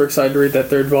 I'm super excited to read that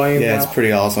third volume Yeah, now. it's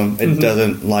pretty awesome. It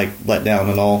doesn't let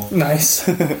down at all. Nice.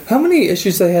 How many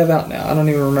issues do they have out now? I don't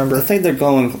even I remember. think they're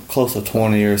going close to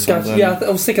 20 or something. Gotcha. Yeah,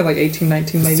 I was thinking like 18,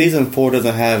 19 maybe. Season 4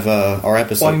 doesn't have or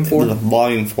episode Volume 4.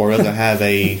 Volume 4 doesn't have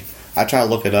a. I try to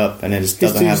look it up and it just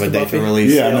He's doesn't have too a used to date for Buffy.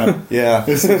 release. Yeah, I know. Yeah.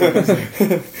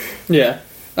 Yeah.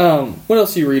 What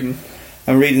else are you reading?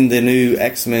 I'm reading the new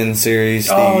X-Men series,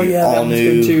 the Oh, yeah, that all one's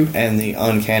new good, too. and the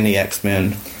Uncanny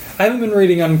X-Men. I haven't been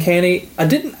reading Uncanny. I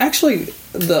didn't actually.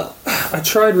 I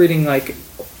tried reading like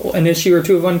an issue or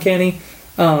two of Uncanny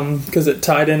because it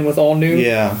tied in with All New.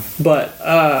 Yeah. But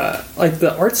like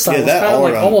the art style Yeah, was that kind of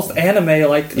art like on- almost anime.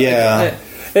 Like Yeah.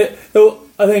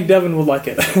 I think Devin would like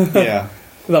it. Yeah.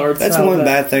 The art That's style. one of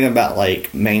that. bad thing about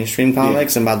like mainstream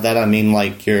comics, and by that I mean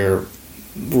like your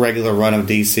regular run of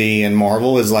DC and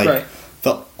Marvel is like Right.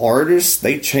 the artists,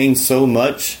 they change so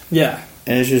much, Yeah.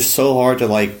 and it's just so hard to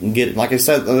like get. Like I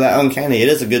said, that Uncanny, it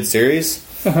is a good series,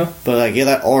 But like, yeah,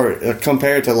 that art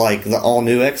compared to like the all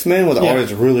new X-Men, where the art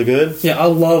is really good. Yeah, I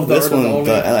love the This art of one, all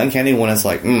the Uncanny one, is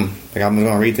like, like I'm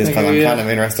gonna read this because I'm Yeah. kind of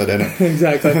interested in it.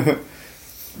 Exactly.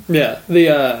 Yeah.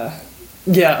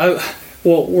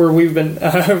 Where we've been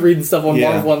reading stuff on Yeah.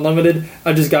 Marvel Unlimited,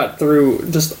 I just got through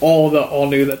just all the all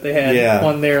new that they had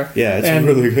on there. Yeah, it's And,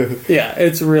 really good. Yeah,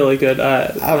 it's really good.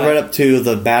 I read up to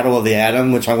the Battle of the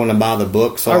Atom, which I'm going to buy the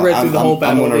book. So I read through the whole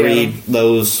Battle I'm of going to the read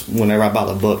those whenever I buy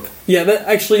the book. Yeah,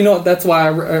 actually, you know what? That's why I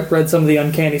read some of the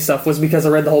Uncanny stuff, was because I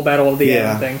read the whole Battle of the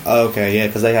Atom thing. Okay, yeah,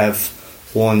 because they have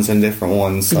ones and different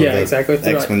ones. Of Yeah, the exactly.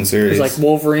 X-Men series. There's like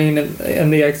Wolverine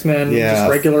and the X-Men, just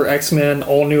regular X-Men,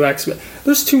 all new X-Men.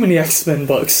 There's too many X-Men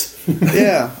books.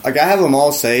 Yeah, like I have them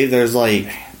all saved. There's like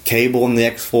Cable and the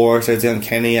X-Force. There's the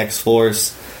Uncanny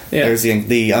X-Force. Yeah. There's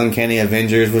the Uncanny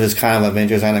Avengers, which is kind of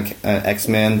Avengers and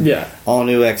X-Men. Yeah. All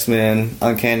new X-Men,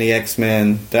 Uncanny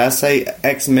X-Men. Did I say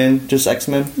X-Men? Just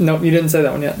X-Men? No, you didn't say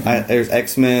that one yet. There's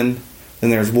X-Men. Then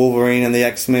there's Wolverine and the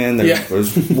X-Men.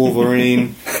 There's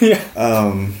Wolverine. Yeah.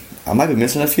 I might be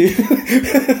missing a few.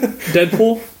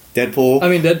 Deadpool? Deadpool. I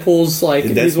mean, Deadpool's like,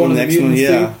 he's one of the X-Men, mutants,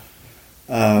 yeah. too.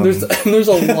 There's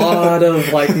a lot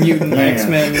of like mutant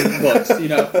X-Men books, you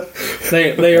know.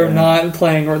 They are not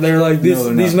playing, or they're like,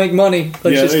 these make money.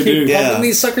 Let's just keep pumping Yeah.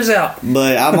 these suckers out.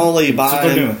 But I'm only what they're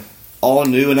buying doing. all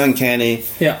new and Uncanny.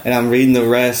 Yeah. And I'm reading the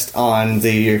rest on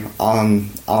the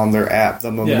on their app,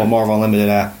 the Marvel Unlimited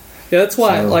app. Yeah, that's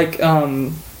why,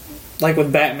 So- like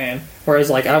with Batman. Whereas,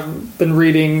 like, I've been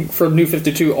reading from New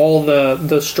 52 all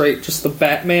the straight, just the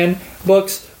Batman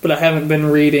books, but I haven't been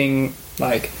reading,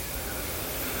 like...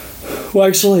 Well,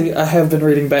 actually, I have been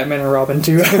reading Batman and Robin,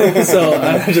 too. So,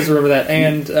 I just remember that.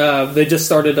 And they just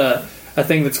started a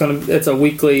thing that's going to... It's a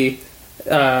weekly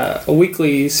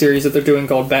series that they're doing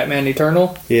called Batman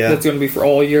Eternal. Yeah. That's going to be for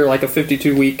all year, like a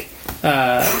 52-week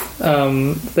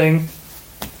thing.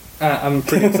 I'm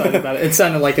pretty excited about it. It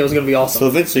sounded like it was going to be awesome. So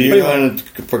eventually you're going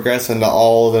to progress into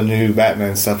all the new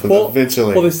Batman stuff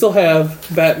eventually. Well, they still have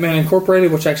Batman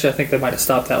Incorporated, which actually I think they might have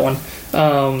stopped that one.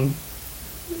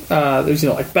 There's,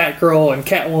 like Batgirl and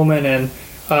Catwoman and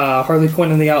Harley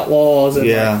Quinn and the Outlaws. And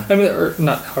Yeah. or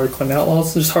not Harley Quinn and the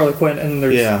Outlaws, there's Harley Quinn and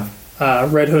there's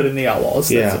Red Hood and the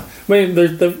Outlaws. Yeah. I mean,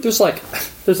 there's a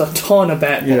ton of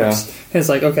Bat books. And it's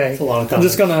like, okay, a lot of I'm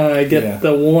just gonna get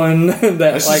the one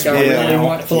that like I really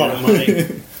want. It's a lot of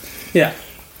money. Yeah.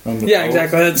 Yeah,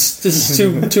 exactly. That's just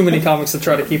too many comics to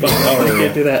try to keep up with. I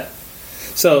can't do that.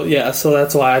 So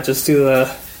that's why I just do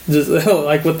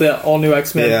like with the all new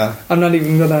X-Men. Yeah. I'm not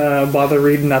even gonna bother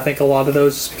reading. I think a lot of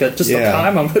those because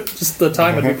the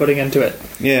time I'd be putting into it.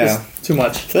 Yeah. Is too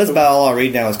much. So that's about all I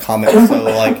read now is comics. So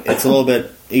like it's a little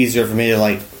bit easier for me to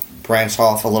like branch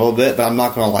off a little bit, but I'm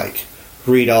not gonna like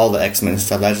read all the X-Men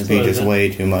stuff. That should be just way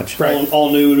too much. Right.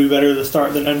 All new would be better to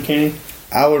start than Uncanny.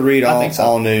 I would read I think so.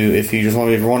 all new if you just want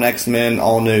to read one X-Men.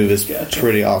 All new is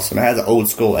pretty awesome. It has an old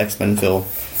school X-Men feel.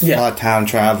 Yeah. A lot of time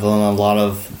travel and a lot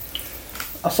of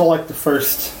I saw like the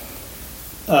first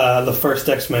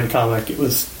X-Men comic. It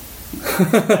was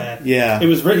bad. Yeah. It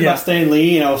was written by Stan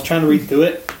Lee, and I was trying to read through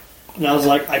it, and I was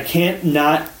like, I can't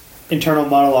not internal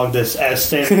monologue this as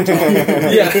Stan Lee talking.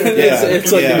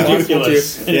 It's like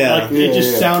ridiculous. And Yeah. it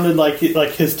just sounded like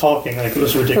his talking. Like it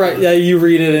was ridiculous. Right? Yeah, you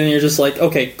read it and you're just like,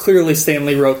 okay, clearly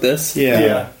Stanley wrote this.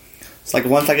 Yeah. It's like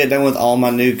once I get done with all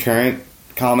my new current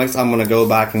comics, I'm going to go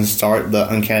back and start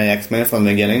the Uncanny X-Men from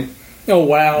the beginning. Oh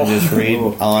wow! And just read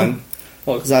on.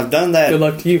 Because I've done that Good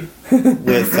luck to you.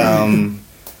 with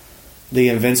the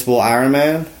Invincible Iron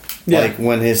Man. Yeah. Like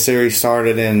when his series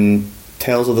started in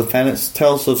Tales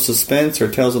of Suspense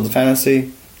or Tales of the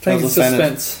Fantasy. Tales of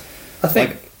Suspense. I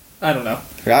think I don't know.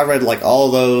 I read like all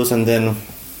those, and then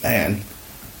man,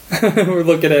 We're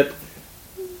looking at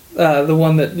the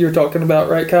one that you're talking about,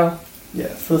 right, Kyle? Yeah.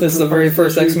 This is the very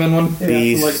first X-Men one.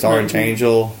 Beast, like Sarge,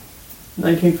 Angel,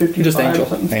 1955. Just Angel.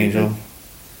 something. Angel.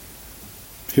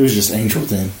 He was just Angel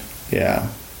then. Yeah.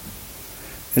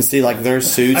 And see, like their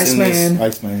suits in this.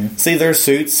 Iceman. See, their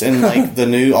suits in like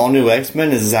the all new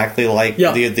X-Men is exactly like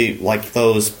the like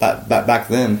those back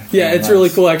then. Yeah, it's really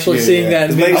cool actually seeing that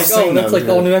and being like, It's oh, that's like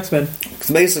the all new X-Men.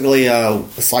 Because basically,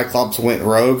 Cyclops went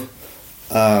rogue,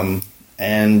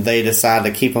 and they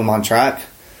decided to keep him on track.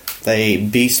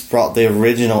 Beast brought the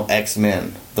original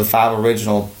X-Men, the 5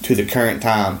 original, to the current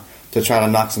time to try to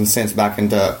knock some sense back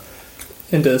into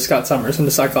Scott Summers, into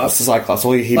Cyclops. Cyclops. So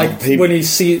when he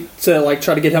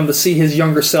try to get him to see his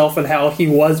younger self and how he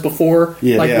was before,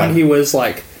 when he was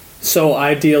like so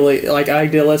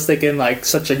idealistic and like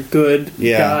such a good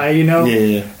guy, you know.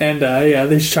 And they're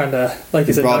just trying to, like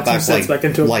you said, knock some sense back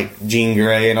into him. Like Jean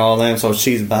Grey and all them. So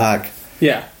she's back.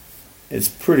 Yeah, it's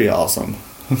pretty awesome.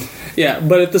 Yeah,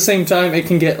 but at the same time, it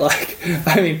can get like,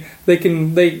 I mean, they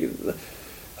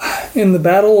in the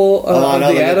battle of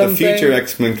the Atom the future thing,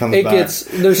 X-Men comes it back. gets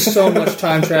there's so much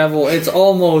time travel. It's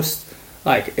almost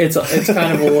like it's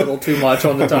kind of a little too much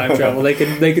on the time travel. They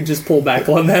could just pull back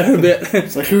on that a bit.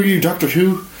 It's like, who are you, Doctor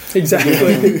Who?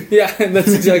 Exactly. Yeah, that's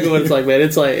exactly what it's like, man.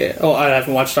 It's like, oh, I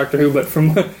haven't watched Doctor Who, but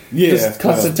from just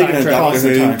constant speaking time of travel. Doctor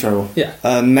Who, Time travel.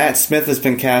 Yeah. Matt Smith has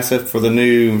been casted for the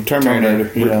new Terminator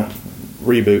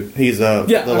reboot. He's the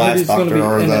I heard last he's gonna Doctor be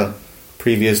or in the it.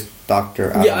 previous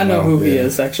Doctor. I know who he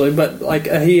is actually, but like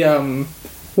he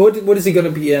what is he going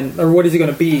to be in, or what is he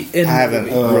going to be in? I haven't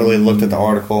the movie? really looked at the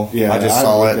article. Yeah, I just I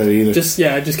saw haven't looked at it.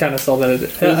 either. I just kind of saw that.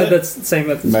 That's the same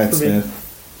as Matt for me.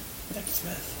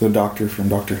 Smith, the Doctor from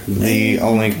Doctor Who. The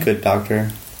only good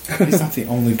Doctor. He's not the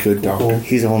only good Doctor.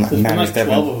 He's the one that There's been matters. like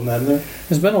 12 of them, hasn't there?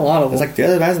 There's been a lot of them. It's like the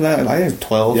other guys. I think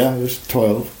 12. Yeah, there's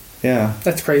 12. Yeah.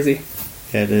 That's crazy.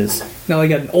 Yeah, it is. Now they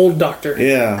got an old Doctor.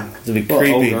 Yeah, it'd be Well,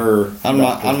 creepy. older I'm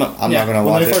not Yeah. gonna When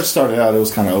watch they it. first started out, it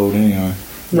was kind of old anyway.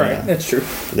 Right, Yeah. that's true.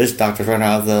 This Doctor's running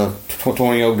out of the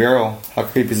 20-year-old girl. How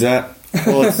creepy is that?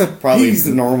 Well, it's probably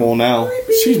normal now.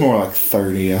 She's more like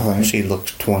 30, I think. She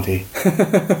looks 20.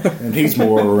 And he's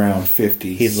more around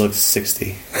 50. He looks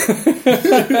 60.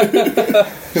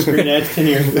 Screen adds 10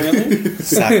 years apparently.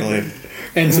 Exactly.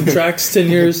 And subtracts 10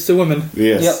 years to women.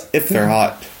 Yes. If they're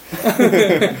hot.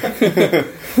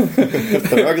 If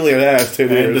they're ugly, it has 2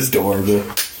 And years. adorable.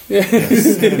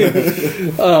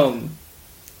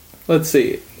 Let's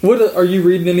see. What are you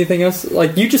reading? Anything else?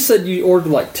 Like you just said, you ordered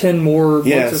like 10 more books or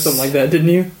Yes. something like that, didn't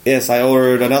you? Yes, I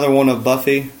ordered another one of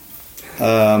Buffy.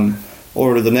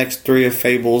 Ordered the next 3 of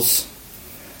Fables.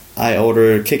 I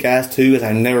ordered Kick-Ass 2, as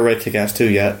I never read Kick-Ass 2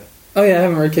 yet. Oh yeah, I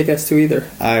haven't read Kick-Ass 2 either.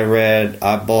 I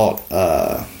bought,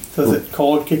 So is it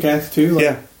called Kick-Ass 2? Like,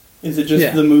 yeah, Is it just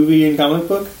Yeah. the movie and comic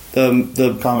book?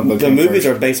 the Comic book the came movies first.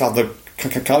 are based off the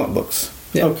comic books.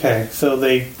 Yeah. Okay, so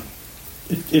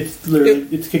it's literally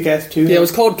it's Kick-Ass 2? Yeah, it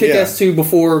was called Kick-Ass 2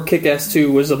 before Kick-Ass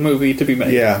 2 was a movie to be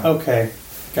made. Yeah, Okay,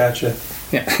 gotcha.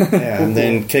 Yeah. yeah, and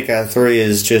then Kick-Ass 3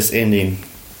 is just ending.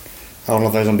 I don't know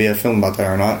if there's gonna be a film about that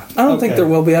or not. I don't think Okay. there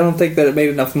will be. I don't think that it made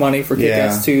enough money for Yeah.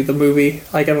 Kick-Ass 2, the movie.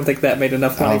 Like, I don't think that made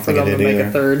enough I money don't for think them it to did make a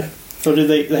either. third. So did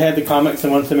they had the comics,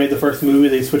 and once they made the first movie,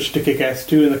 they switched to Kick-Ass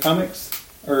 2 in the comics?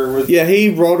 Or was Yeah, he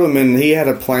wrote them and he had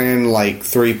a plan like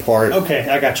 3-part. Okay,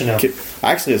 I got you now.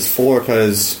 Actually, it's 4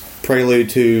 because Prelude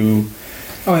to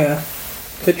Oh, yeah.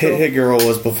 Hit Girl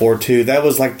was before 2. That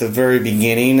was like the very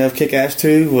beginning of Kick-Ass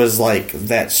 2 was like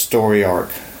that story arc.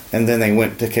 And then they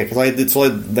went to they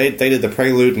did the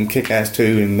Prelude and Kick-Ass 2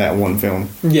 in that one film.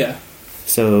 Yeah.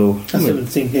 So I still haven't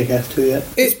seen Kick-Ass 2 yet.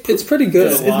 It's pretty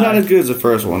good. it's not as good as the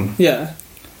first one. Yeah.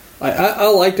 I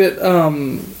liked it.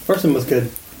 First one was good.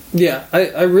 Yeah,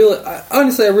 I really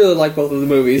like both of the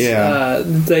movies. Yeah.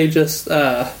 They just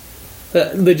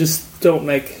don't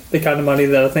make the kind of money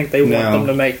that I think they want No. them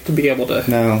to make to be able to,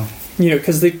 No.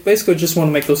 because they basically just want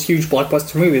to make those huge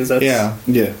blockbuster movies. Yeah.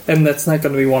 Yeah. And that's not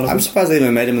going to be one of I'm them. surprised they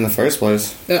even made him in the first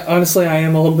place. Honestly, I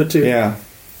am a little bit too. Yeah.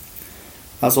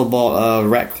 I also bought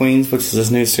Rat Queens, which is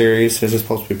this new series. It's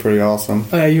supposed to be pretty awesome.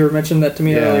 You were mentioning that to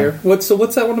me Yeah. earlier. What's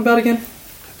that one about again?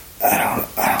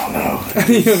 I don't know.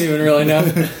 You don't even really know.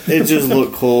 It just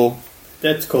looked cool.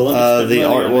 That's cool. The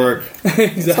artwork.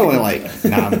 It's Exactly. only like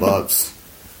 $9.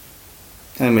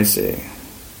 Let me see.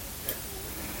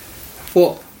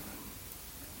 Well,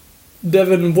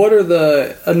 Devin, what are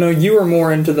the? I know you were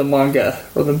more into the manga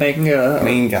or the manga.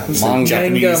 Manga.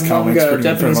 Japanese comics, pretty much, for the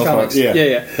Japanese most part. comics. Yeah.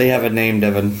 Yeah. They have a name,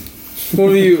 Devin.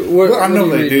 What are you? What, Well, I know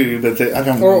what are you they reading? do, but I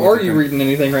don't know. Or what are you they're- reading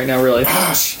anything right now? Really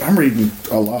Gosh, I'm reading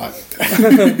a lot.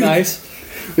 nice.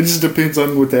 It just depends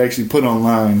on what they actually put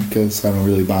online because I don't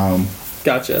really buy them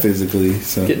Gotcha. physically.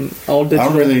 So Getting all I digital.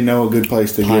 don't really know a good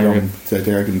place to get Pirate. them that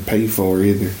I can pay for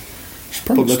either. Should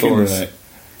probably look into Bookstores. that.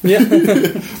 Yeah. I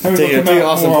mean, Tell they'll you come a out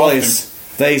awesome more place.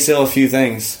 They sell a few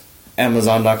things.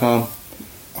 Amazon.com. often.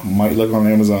 I might look on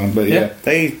Amazon, but yeah.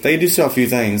 They do sell a few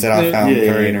things that I Yeah. found Yeah,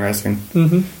 very yeah. interesting.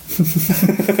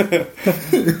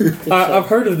 I've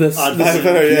heard of this. Odd I've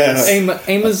heard, yes.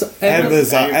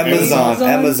 Amazon.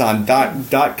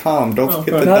 Amazon.com. Don't forget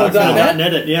the no, dot com. .net?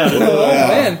 Net it, yeah. Oh Yeah.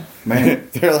 man, Man,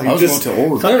 They're like I was just going to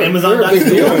order. They're- Amazon. they're a big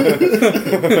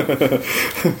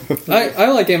deal. I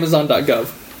like Amazon.gov.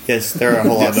 yes, they're a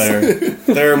whole lot better.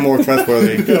 They're more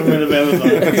trustworthy. Government of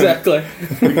Amazon. Exactly.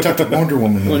 We can talk to Wonder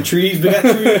Woman. On trees, we got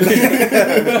trees.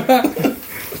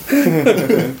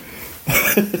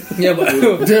 Yeah,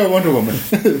 but Yeah, Wonder Woman.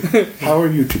 How are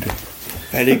you today?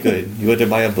 Very good. You got to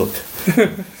buy a book.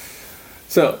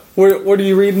 so what are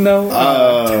you reading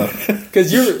now?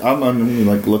 Because you're. I'm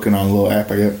like looking on a little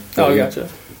app I got. Oh, gotcha.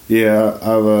 Yeah,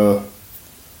 I've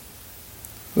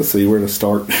let's see where to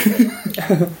start.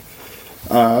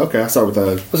 Okay, I'll start with I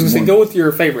was going to say, go with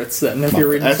your favorites then, if you're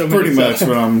reading That's so many. pretty much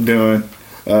what I'm doing.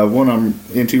 One I'm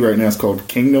into right now is called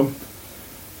Kingdom.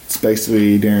 It's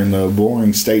basically during the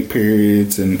Warring State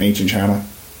periods in ancient China.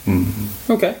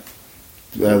 Okay.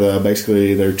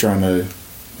 Basically, they're trying to.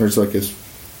 There's like this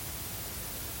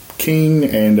king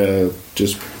and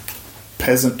just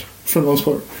peasant, for the most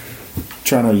part,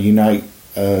 trying to unite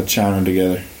China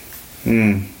together.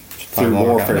 Through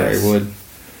warfare. would.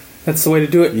 That's the way to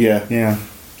do it. Yeah. Yeah.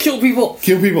 Kill people.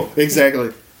 Kill people.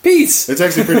 Exactly. Peace. It's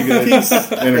actually pretty good.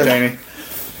 Entertaining.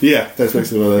 Yeah, that's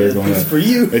basically what they're going It's at. for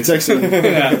you. It's actually.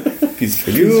 Peace for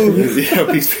you.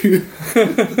 Yeah, peace for you.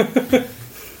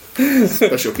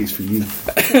 Special piece for you.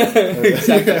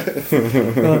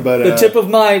 But The tip of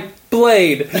my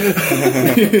blade.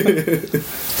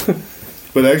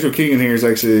 but the actual king in here is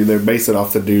actually they're based it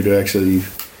off the dude who actually,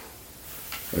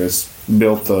 I guess,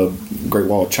 built the Great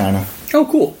Wall of China. Oh,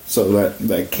 cool. So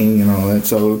that king and all that.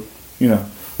 So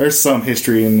there's some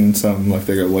history and some like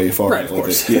they go way far. Right, of with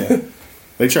course. it. Yeah,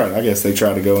 they try. I guess they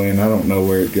try to go in. I don't know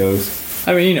where it goes.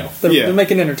 I mean, they're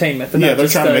making entertainment. They're not They're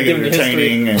just, trying to make it giving you history.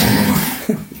 entertaining and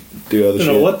do other I shit.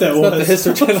 don't know what that It's not the was.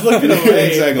 History Channel. Looking away.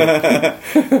 Exactly.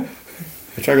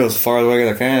 I try to go as far away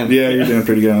as I can. Yeah, you're doing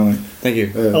pretty good on it. Thank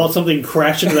you. I want something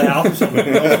crash into the house or something.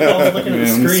 I was looking at the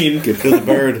screen. Kill the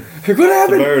bird. What The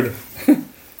happened? bird.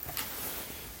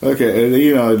 Okay,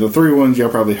 the three ones y'all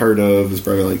probably heard of is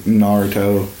probably like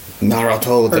Naruto.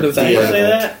 Naruto. Heard of that. Did you say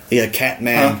that? Yeah,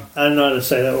 Catman. I don't know how to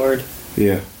say that word.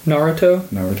 Yeah, Naruto?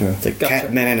 Naruto. The Gotcha.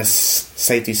 Catman in a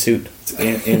safety suit.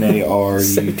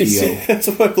 Naruto. That's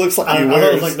what it looks like. I He thought it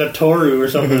wears. was like Natoru or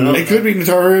something. It could be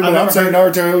Naruto, but I've I'm never saying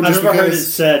heard- Naruto I've just never heard it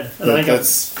because said. And I think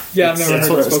that's Yeah, I've never that's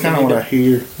heard what it it's kind of spoken what I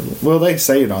hear. Well, they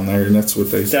say it on there, and that's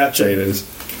what they Gotcha. say it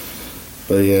is.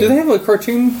 But yeah, Do they have a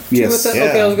cartoon too Yes. with that? Yeah.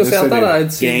 Okay, I was going to say, Yes, I they thought do.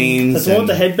 I'd seen. Games. that's the one with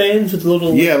the headbands with the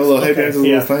little. yeah, the little Okay, headbands, the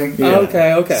yeah. little thing. Oh,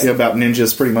 Yeah. okay. Yeah, about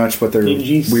ninjas, pretty much, but they're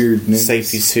Ninjas. weird ninjas.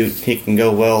 Safety suit. He can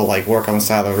go well, like work on the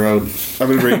side of the road. I've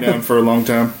been reading down for a long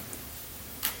time.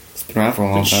 It's been around for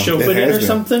a long time. It Chopin has or been.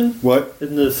 something? What?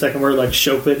 Isn't the second word like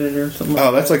Chopin or something?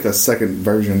 Oh, that's like the second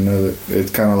version of it.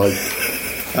 It's kind of like.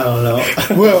 I don't know.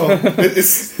 Well,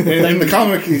 it's in the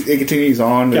comic. It continues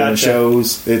on, and Gotcha. the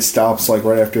shows it stops like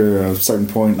right after a certain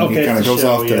point. And Okay, he kind of it's a goes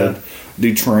show, off yeah. to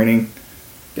do training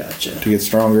Gotcha. to get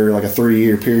stronger, like a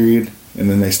 3-year period, and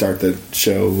then they start the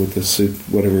show with the suit,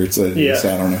 whatever it's. Yeah.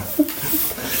 I don't know.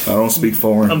 I don't speak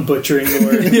foreign. I'm butchering the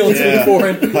word. You don't say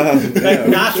foreign. That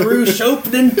Natoru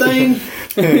Chopin thing.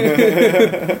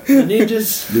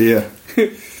 Ninjas. Yeah,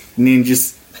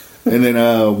 ninjas, and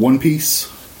then One Piece. I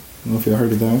don't know if y'all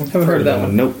heard of that one. Haven't heard of that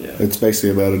one. Nope. It's basically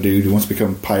about a dude who wants to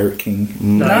become pirate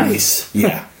king. Nice.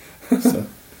 Yeah. So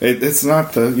it's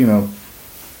not the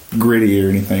gritty or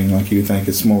anything like you think.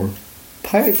 It's more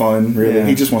fun, really. Yeah.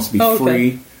 He just wants to be Oh, okay.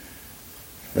 free.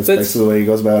 That's So it's- basically the way he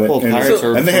goes about it. Well, and pirates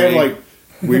are and they have free. like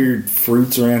weird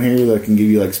fruits around here that can give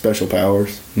you like special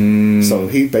powers. So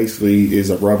he basically is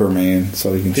a rubber man,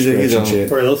 so he can He's a- stretch he's and a- shit.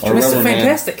 Where are those Or two? rubber Mr. man.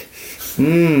 Fantastic.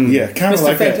 Yeah, kind of Mr.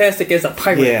 like Fantastic is a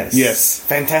pirate. Yes. Yes.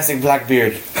 Fantastic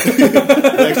Blackbeard.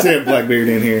 that. Like I said, Blackbeard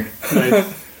in here. Nice.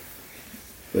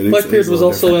 But it's- Blackbeard it's a was little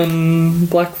also different. in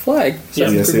Black Flag.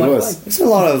 Assassin's Yes, Creed he Black was. Flag. It's a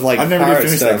lot of like I've never pirate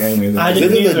finished stuff. that game either. I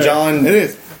didn't Isn't either. the John It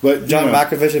is, but John you know,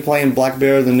 Malkovich is playing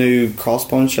Blackbeard, the new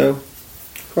Crossbone show?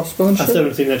 Crossbones. I still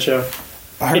haven't seen that show.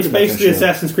 I heard It's about that basically show.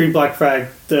 Assassin's Creed Black Flag.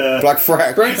 The Black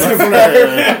Flag. Black Flag.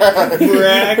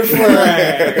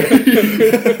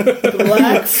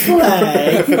 Black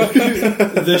Flag.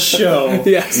 The show.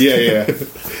 Yes. Yeah.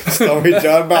 Sorry,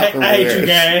 John Malkovich. I hate you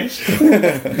guys.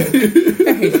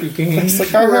 It's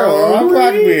like, oh, I'm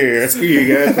Blackbeard. Screw you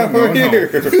guys. I'm going home.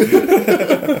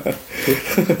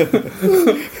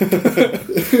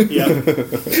 Yep.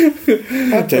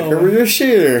 I'll take over your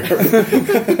share.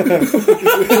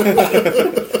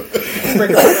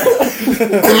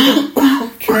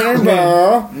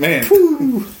 Cannonball. Man,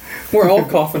 We're all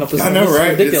coughing up this. I know, This is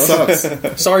right? It ridiculous.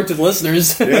 sucks. Sorry to the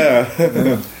listeners.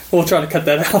 Yeah. We'll try to cut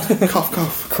that out. Cough,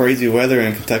 cough. Crazy weather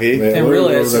in Kentucky. Yeah, It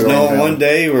really is. Snow one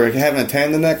day, we're having a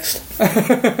tan the next.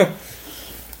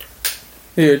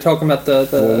 You're talking about the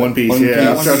Well, One Piece, One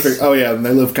yeah. I'm Piece. trying to figure, yeah, and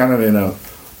they live kind of in a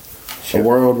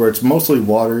world where it's mostly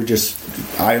water, just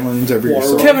islands every Water.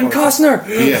 so Kevin far. Costner.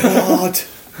 Yeah, What?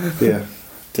 yeah.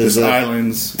 Does Just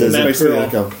islands. does It's it- basically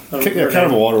like Mackerel. yeah, kind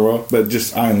of a water world, but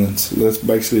just islands. That's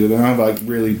basically they don't have like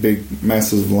really big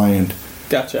masses of land they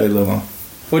Gotcha. live on.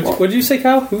 What'd you say,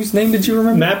 Kyle? Whose name did you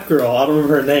remember? Map Girl. I don't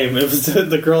remember her name. It was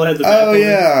the girl that had the map. Oh, on it,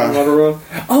 yeah. on Waterworld.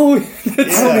 Oh, I don't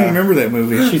even remember that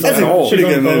movie. She's That's on- a she's pretty on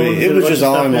good movie. Bones It and was a bunch just of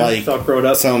stuff on now. like It's all grown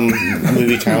up. some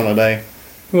movie channel today.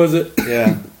 Was it?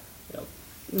 Yeah.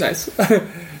 Nice.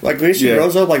 Like when she Yeah.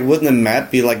 grows up, like wouldn't the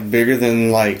map be like bigger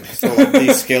than like so like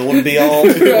the scale would be all?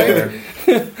 Or,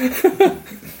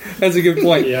 That's a good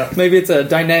point. Yeah. Maybe it's a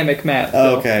dynamic map.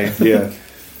 though. okay. Yeah.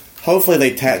 Hopefully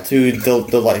they tattooed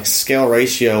the like scale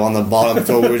ratio on the bottom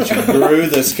so when she grew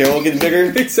the scale would get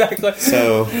bigger. Exactly.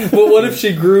 So But what if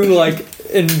she grew like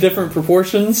in different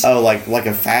proportions? like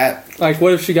a fat. Like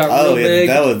what if she got Oh real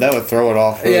yeah, big? that would throw it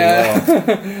off really Yeah.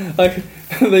 well. Like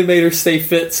they made her stay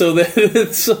fit so that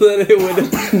it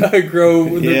would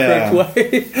grow the Yeah. correct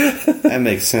way. That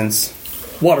makes sense.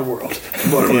 Waterworld.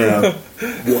 Yeah.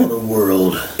 What a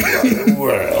world.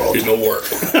 World. In the world.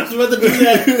 I was about to do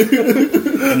that.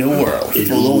 In a world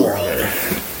full of water.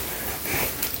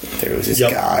 There was this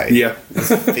Yep. guy. Yeah.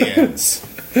 Fins.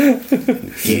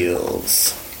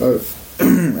 Gills.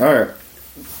 Alright.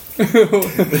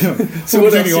 So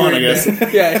what else Continue on, are I you guess. gonna-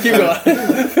 Yeah, keep going.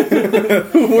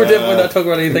 We're definitely not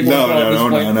talking about anything worthwhile at this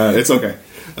point. No. It's okay.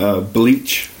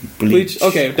 Bleach. Bleach.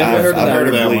 Okay, definitely heard of I've that. heard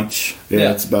of that one. Bleach. Yeah,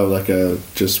 Yeah. it's about like a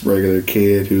just regular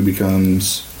kid who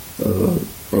becomes a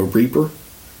reaper.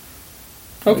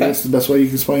 Okay. That's the best way you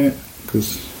can explain it,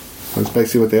 because that's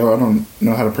basically what they are. I don't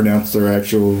know how to pronounce their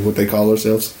actual what they call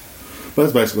themselves, but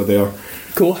that's basically what they are.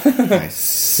 Cool.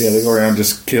 Nice. Yeah, they go around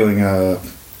just killing, I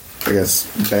guess,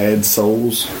 bad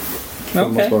souls. For the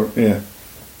most Okay. part. Yeah,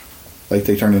 like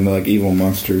they turn into like evil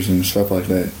monsters and stuff like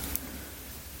that.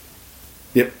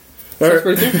 Yep. That's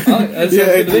pretty cool. I like- that Yeah,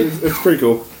 sounds good to me. it's pretty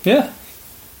cool. Yeah.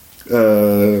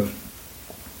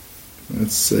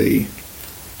 Let's see.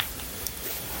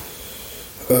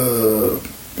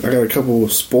 I got a couple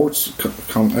of sports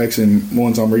actually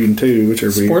ones I'm reading too, which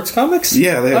are Sports comics?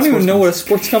 Yeah, they I have don't even sports know what a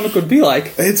sports comic would be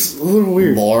like. It's a little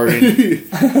weird. Boring.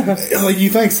 Like you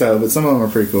think so, but some of them are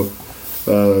pretty cool.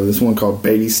 This one called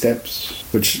Baby Steps,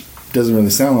 which doesn't really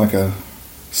sound like a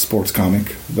sports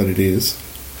comic, but it is.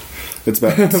 It's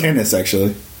about tennis,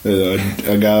 actually.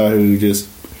 A guy who just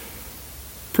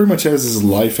pretty much has his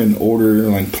life in order,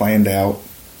 like planned out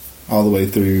all the way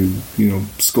through,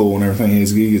 school and everything.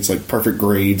 He gets like perfect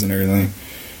grades and everything,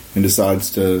 and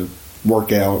decides to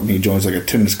work out. And he joins like a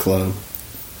tennis club,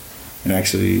 and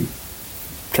actually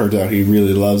turns out he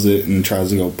really loves it and tries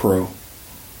to go pro.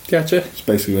 Gotcha. That's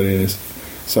basically what it is.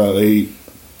 So he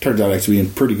turns out actually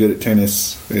being pretty good at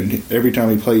tennis, and every time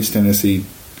he plays tennis, he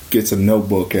gets a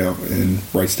notebook out and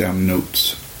writes down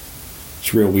notes.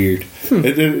 It's real weird.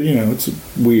 It's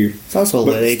weird. It's also a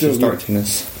But late age to still start weird.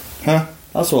 tennis. Huh?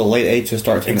 Also a late age to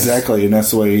start tennis. Exactly, and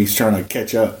that's the way he's trying to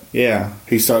catch up. Yeah.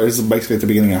 This is basically at the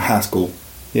beginning of high school.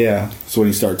 Yeah. That's when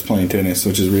he starts playing tennis,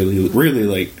 which is really, really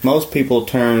late. Most people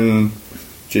turn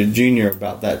junior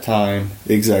about that time.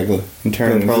 Exactly. And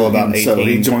turn pro about 18. So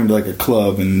he joined like a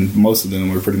club, and most of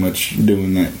them were pretty much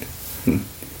doing that.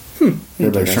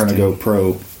 Everybody's trying to go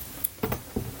pro.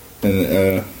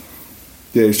 And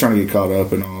yeah, he's trying to get caught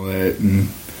up and all that, and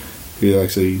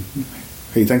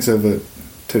he thinks of it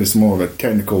tennis more of a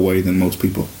technical way than most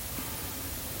people.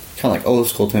 Kind of like old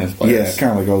school tennis players. Yeah,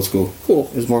 kind of like old school. Cool.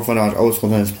 It's more fun to watch old school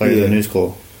tennis players Yeah. than new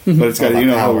school. But it's got All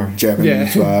about power. whole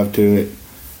Japanese Yeah. vibe to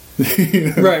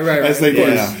it. Right. As they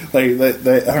Yeah.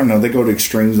 they I don't know, they go to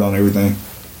extremes on everything.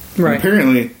 Right.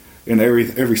 Apparently, in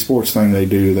every sports thing they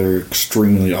do, they're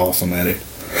extremely awesome at it.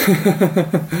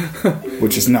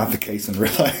 Which is not the case in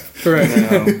real life. Right.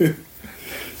 No.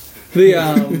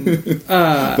 The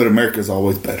But America's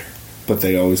always better. But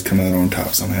they always come out on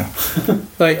top somehow.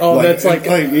 that's like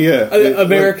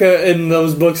America in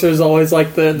those books. There's always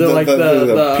like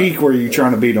the peak where you're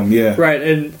trying to beat them, yeah. right,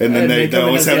 and And then they come in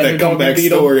always as have the that underdog and comeback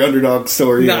beat 'em. story, underdog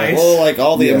story. yeah. Nice. Well, like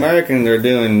all the Yeah. Americans are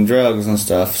doing drugs and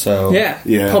stuff, so Yeah,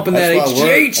 Yeah. pumping that that's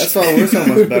HGH. why we're so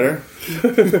much better.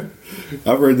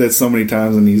 I've read that so many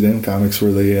times in these damn comics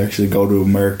where they actually go to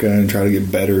America and try to get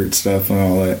better at stuff and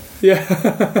all that. Yeah,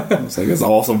 It's like, it's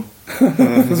awesome.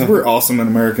 'Cause we're awesome in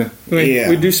America. Yeah.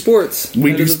 we do sports.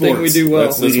 We That do is the thing sports. we do well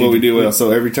That's what we do well.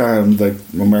 So every time, like,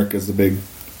 America's the big.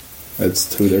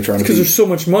 That's who they're trying to because be. there's so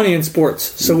much money in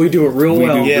sports, so we do it real We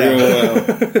well. do Yeah. real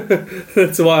well.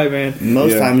 That's why, man.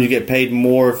 Most Yeah. times you get paid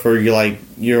more for your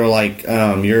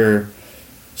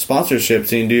sponsorships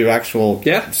than you do actual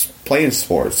Yeah. playing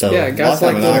sports. So Yeah, a guys lot of times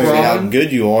like it's not actually how LeBron.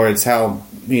 good you are; it's how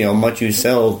much you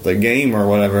sell the game or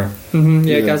whatever. Yeah,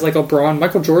 Yeah. guys like LeBron,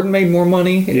 Michael Jordan made more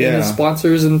money in Yeah. his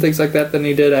sponsors and things like that than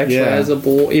he did actually Yeah. as a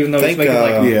Bull, even though he's Think, making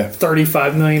like yeah.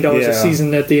 $35 million a Yeah.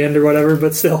 season at the end or whatever.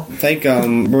 But still, I think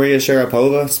Maria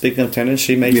Sharapova, speaking of tennis,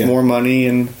 she makes Yeah. more money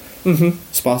in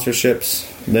sponsorships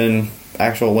than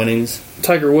actual winnings.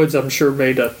 Tiger Woods, I'm sure,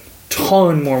 made a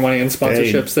ton more money in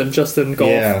sponsorships than just in golf.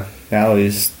 Yeah, now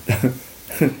he's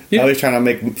Yeah. now he's trying to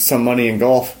make some money in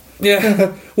golf.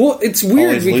 Yeah. Well, it's weird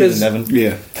Always losing, because Devin.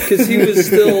 Yeah, he was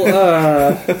still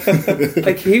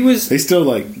like he was he's still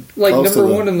like close number to the-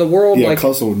 one in the world. Yeah, like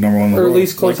close to number one in the or at world.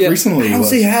 least close, Like yeah. recently, I he don't was.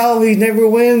 see how he never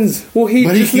wins. well, he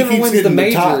But just he never keeps wins the getting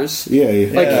the top. majors. Yeah.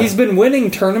 Like Yeah. he's been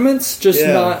winning tournaments, just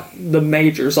Yeah. not the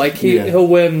majors. Like Yeah. he'll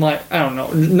win like I don't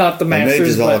know, not the The Masters,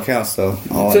 majors all but accounts though.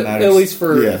 All to- that matters. at least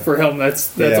for Yeah. him, that's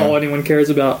Yeah. all anyone cares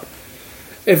about.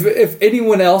 If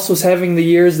anyone else was having the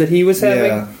years that he was having,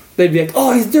 Yeah. they'd be like,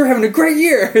 "Oh, they're having a great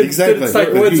year." Exactly. It's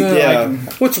like, But what's, he- yeah.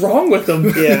 what's wrong with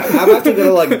them? Yeah, I'm about to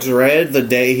go like dread the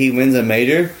day he wins a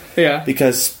major Yeah.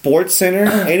 because Sports Center,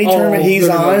 any Oh, tournament he's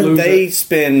they're gonna on, lose they it.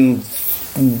 spend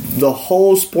the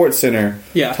whole Sports Center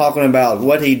Yeah. talking about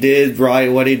what he did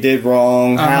right, what he did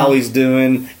wrong, how Uh-huh. he's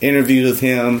doing, interviews with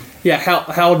him. Yeah,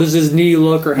 how does his knee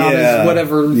look, or how Yeah. does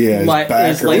whatever Yeah, his back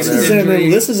his or laces whatever. injury?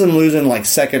 This is him losing like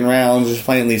second rounds, just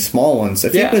playing these small ones.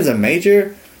 If Yeah. he wins a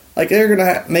major, like they're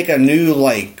gonna make a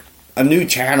new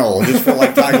channel just for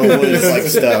like Tiger Woods like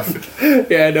stuff.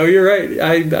 Yeah, no, you're right.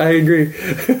 I agree.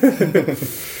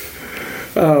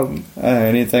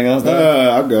 Anything else?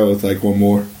 I'll go with like one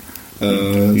more.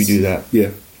 You do that. Yeah.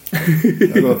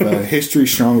 I'll go with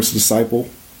History's Strongest Disciple.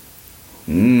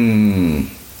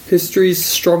 History's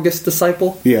strongest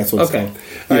disciple. Yeah, that's what it's Okay. called.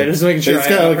 All right, Yeah. just making sure It's I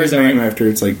got like heard his that name right. after.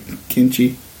 It's like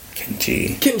Kimchi.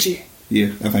 Kimchi. Kimchi. Yeah,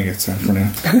 I think it's how to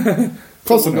pronounce.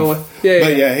 Close We'll go enough. with- yeah,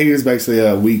 But yeah. yeah, he was basically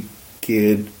a weak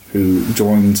kid who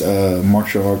joins a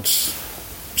martial arts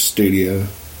studio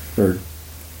or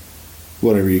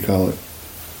whatever you call it.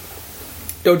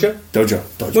 Dojo.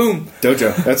 Dojo. Boom.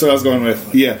 Dojo. That's what I was going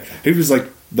with. Yeah, he was like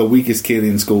the weakest kid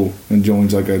in school and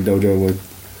joins like a dojo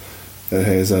that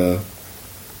has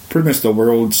pretty much the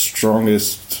world's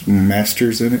strongest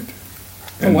masters in it,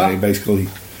 and wow. they basically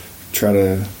try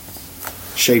to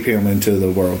shape him into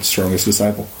the world's strongest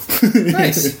disciple.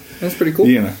 Nice. That's pretty cool.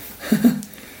 You know,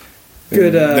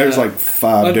 Good. there's like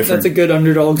five different. That's a good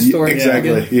underdog story.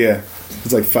 Exactly. Yeah,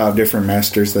 there's like five different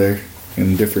masters there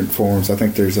in different forms. I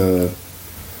think there's a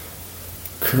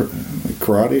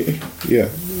karate. Yeah, I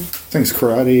think it's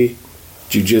karate,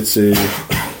 jiu-jitsu,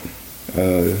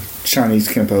 Chinese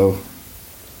kempo,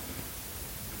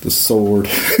 the sword,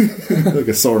 like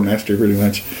a sword master, pretty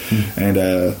much,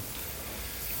 and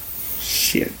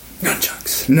shit.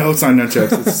 Nunchucks. No, it's not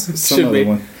nunchucks. It's some Should other be.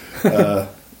 one. Oh,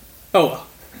 well.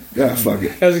 Yeah, fuck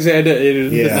it. I was gonna say I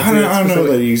did. Yeah. I know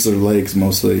they use their legs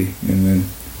mostly, and then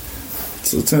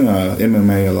it's in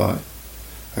MMA a lot.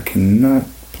 I cannot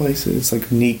place it. It's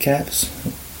like Kneecaps.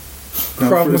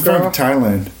 Krav it's from Maga?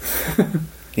 Thailand.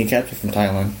 Kneecaps are from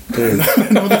Thailand.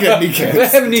 Dude. No, they got They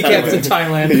kneecaps. have kneecaps in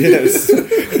Thailand. yes.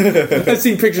 I've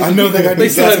seen pictures. I of know people. they got They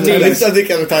still have kneecaps in knees. They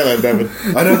kneecaps in Thailand, Devin.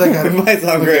 I know they It got. might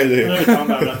sound crazy. I know what you're talking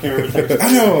about, but I can't remember the text.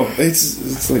 I know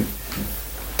it's like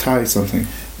Thai something.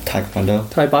 Taekwondo.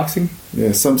 Thai boxing.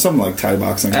 Yeah, something like Thai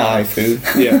boxing. Thai food.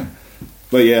 Yeah,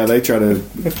 but yeah, they try to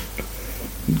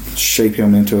shape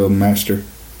him into a master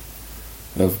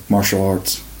of martial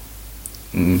arts.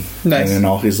 And Nice. then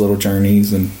all his little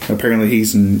journeys, and apparently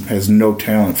has no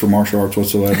talent for martial arts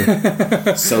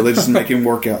whatsoever. So they just make him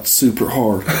work out super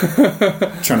hard,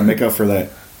 trying to make up for that.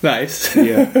 Nice.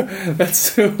 Yeah, That's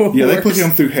so. yeah, they put worse.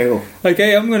 him through hell. Like,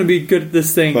 hey, I'm going to be good at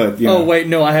this thing. But, you know. Oh wait,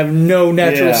 no, I have no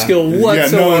natural Yeah. skill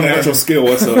whatsoever. Yeah, no natural skill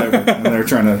whatsoever, and they're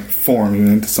trying to form you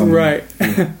into something. Right.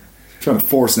 Trying to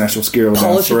force natural skill. down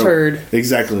Polish a his throat. turd.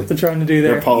 Exactly. They're trying to do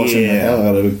They're there. polishing the Yeah. hell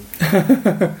out of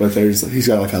him. But he's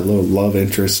got like a little love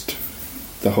interest.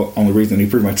 The only reason he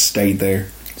pretty much stayed there.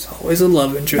 It's always a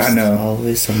love interest. I know.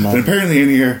 Always But somebody. apparently in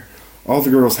here, all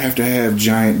the girls have to have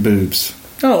giant boobs.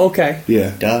 Oh, okay.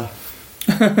 Yeah, Duh.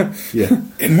 yeah.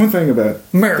 And one thing about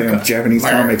America. damn Japanese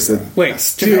comics that Wait,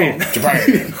 still,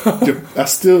 Japan. I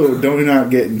still do not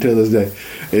get until this day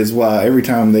is why every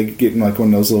time they get in like one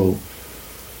of those little,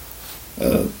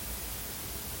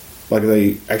 like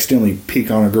they accidentally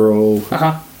peek on a girl,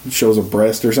 Uh-huh. shows a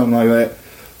breast or something like that,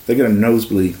 they get a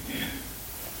nosebleed.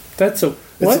 That's a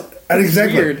what?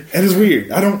 Exactly. Weird. It is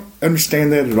weird. I don't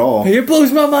understand that at all. It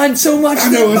blows my mind so much. I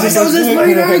know. that It's my nose is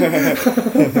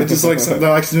bleeding. It's just like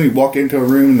they'll accidentally walk into a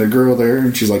room and the girl there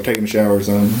and she's like taking a shower or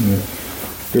something. And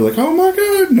you're like, oh my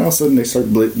god! And all of a sudden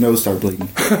they nose start bleeding.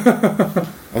 I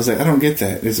was like, I don't get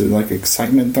that. Is it like an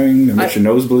excitement thing that makes your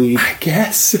nose bleed? I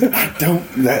guess. I don't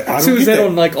So get is that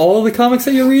on like all the comics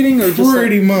that you're reading, or just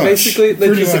Pretty like, much. basically that's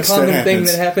Pretty just a much common thing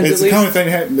that happens? It's at a least. common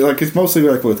thing. Like it's mostly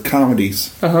like with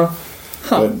comedies. Uh huh.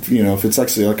 But you know, if it's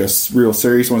actually like a real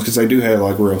serious ones, because they do have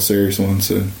like real serious ones.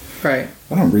 So Right.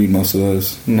 I don't read most of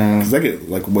those. No. Because they get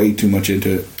like way too much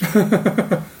into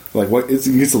it. Like what? It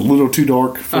gets a little too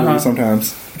dark for me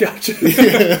sometimes. Gotcha.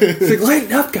 It's like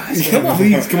lighten up, guys. Come on.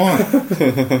 Please, come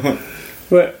on.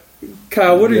 But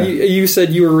Kyle, what are Yeah. you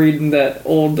said you were reading that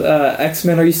old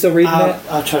X-Men. Are you still reading that?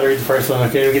 I'll try to read the first one. I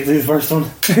can't even get through the first one.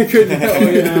 Couldn't. Oh,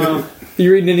 yeah.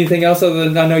 You reading anything else other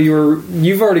than I know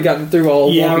you've already gotten through all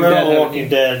of Yeah, I Walking read Dead. all haven't Walking you?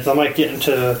 Dead. So I might get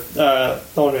into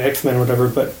all new X-Men or whatever,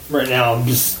 but right now I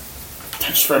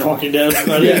just read Walking Dead.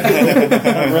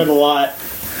 I've read a lot.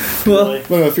 Well, really.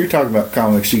 Well, if you're talking about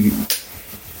comics,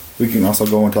 we can also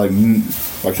go into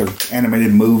like their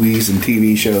animated movies and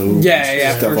TV shows.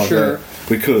 Yeah, stuff for like sure. that.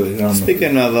 We could. I don't know.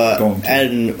 Speaking of Going to.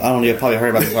 adding, I don't know, you've probably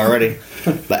heard about this already,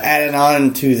 but adding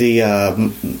on to the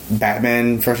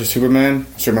Batman versus Superman,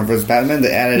 versus Batman,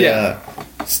 they added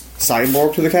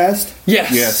Cyborg to the cast.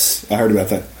 Yes, I heard about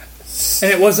that.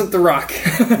 And it wasn't The Rock.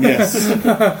 Yes.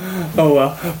 Oh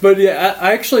well, but yeah,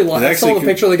 I actually I saw the actually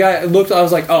picture of the guy. It looked. I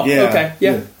was like, oh, Yeah. okay,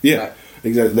 yeah.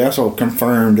 Exactly. They also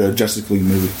confirmed a Justice League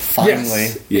movie. Finally.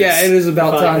 Yes. Yes. Yeah, it is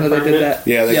about Finally time that they confirmed did it? that.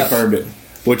 Yeah, they confirmed it.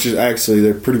 Which is actually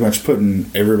they're pretty much putting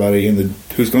everybody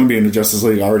who's going to be in the Justice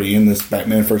League already in this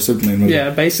Batman vs Superman movie. Yeah,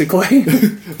 basically.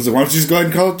 So why don't you just go ahead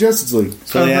and call it Justice League?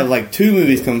 So they have like 2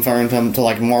 movies confirmed to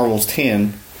like Marvel's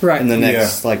 10 Right. in the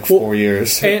next like 4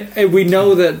 years. And we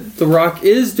know that The Rock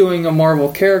is doing a Marvel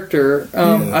character.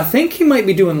 I think he might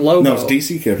be doing Lobo. No, it's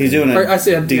DC character. He's doing a Or, I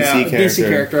said DC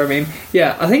character. I mean,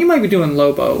 yeah, I think he might be doing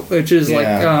Lobo, which is like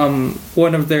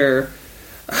one of their.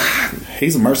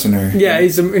 He's a mercenary. Yeah,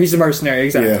 he's a mercenary.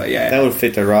 Exactly. Yeah. That would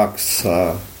fit the Rock's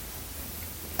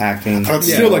acting. I'd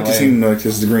still like to see him like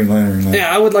as the Green Lantern.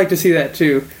 Yeah, I would like to see that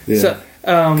too. Yeah. So,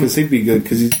 Because he'd be good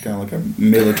because he's kind of like a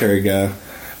military guy.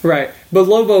 right, but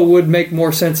Lobo would make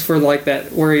more sense for like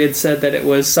that, where he had said that it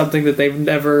was something that they've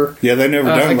never. Yeah, they've never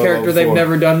done a Lobo character they've before.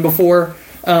 never done before.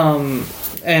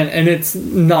 And it's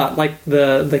not like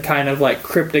the kind of like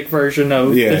cryptic version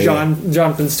of Yeah, the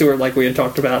Jonathan Stewart like we had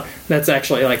talked about. That's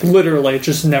actually like literally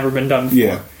just never been done before.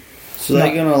 Yeah. So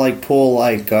they're gonna like pull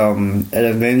like an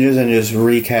Avengers and just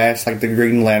recast like the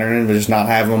Green Lantern, but just not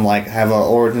have them like have an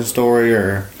origin story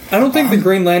or. I don't think the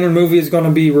Green Lantern movie is going to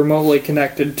be remotely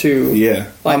connected to. Yeah.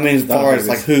 I mean, as far as is-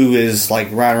 like who is like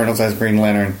Ryan Reynolds as Green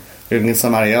Lantern, they're gonna get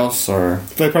somebody else or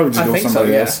They probably just I go think so,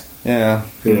 somebody yeah. else. yeah.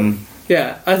 Yeah. Mm.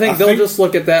 Yeah, I think they'll just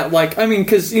look at that like, I mean,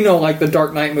 because, you know, like the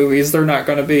Dark Knight movies, they're not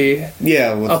going to be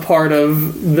Yeah, with, a part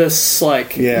of this,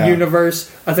 like, Yeah. universe.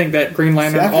 I think that Green see,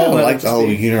 Lantern, I all kind of that. like the whole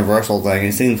Universal thing.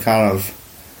 It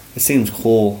seems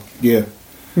cool, Yeah.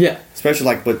 Yeah. especially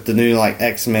like with the new like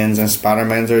X-Men's and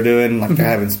Spider-Mans are doing. Like they're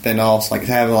having spin-offs, like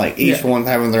having like each Yeah. one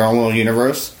having their own little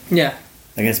universe. Yeah.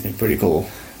 I guess it's been pretty cool.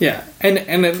 Yeah, and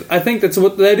I think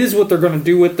that is what they're going to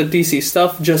do with the DC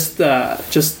stuff. Just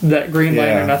that Green Yeah.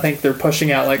 Lantern. I think they're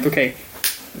pushing out like, okay,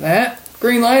 that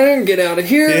Green Lantern, get out of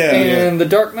here, Yeah, and the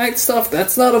Dark Knight stuff,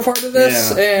 that's not a part of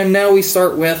this. Yeah. And now we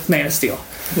start with Man of Steel.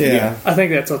 Yeah. I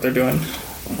think that's what they're doing.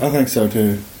 I think so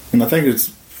too. And I think it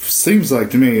seems like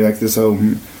to me like this whole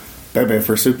Batman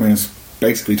vs Superman is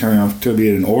basically turning out to be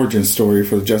an origin story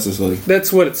for the Justice League.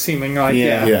 That's what it's seeming like.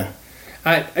 Yeah. Yeah.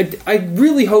 Yeah. I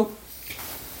really hope.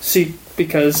 See,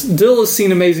 because Dill has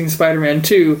seen Amazing Spider-Man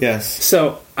 2. Yes.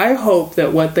 So I hope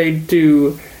that what they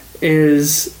do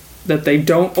is that they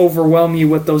don't overwhelm you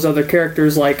with those other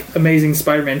characters, like Amazing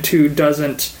Spider-Man 2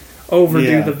 doesn't overdo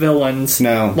Yeah. the villains.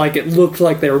 No. Like it looked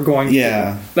like they were going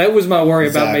Yeah. to. That was my worry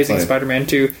about Exactly. Amazing Spider-Man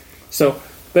 2. So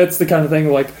that's the kind of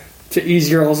thing like to ease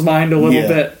your all's mind a little Yeah.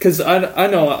 bit. Because I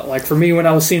know, like for me, when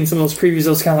I was seeing some of those previews, I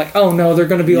was kind of like, oh no, they're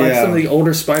going to be like Yeah. some of the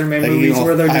older Spider-Man Like, movies you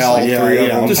where they're know, just all like, three of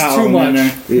them. just Power too them in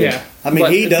much. there. Yeah. I mean,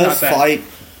 But he it's does not that. fight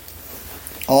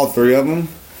all 3 of them,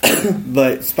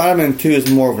 but Spider-Man 2 is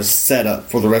more of a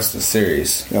setup for the rest of the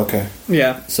series. Okay.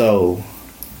 Yeah. So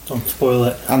Don't spoil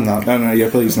it. I'm not. No, yeah,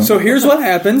 please. No. So here's what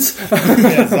happens.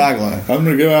 Yeah, exactly. I'm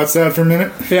gonna go outside for a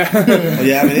minute. Yeah.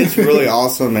 Yeah, I mean it's really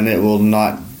awesome, and it will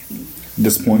not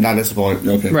Disappoint. disappoint.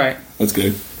 Okay. Right. That's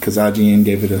good because IGN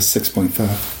gave it a 6.5.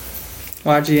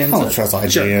 YGN's I don't trust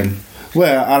IGN.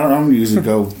 Well, I don't usually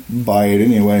go buy it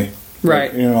anyway.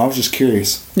 Right. But, you know, I was just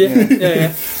curious.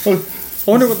 Yeah. I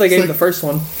wonder what they gave like- the first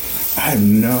one. I have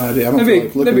no idea. I don't That'd feel be,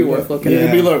 like looking that'd be it worth up. looking Yeah, at.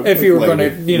 it'd be look, if you were later.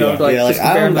 going to, you know, Yeah. like Yeah, like just I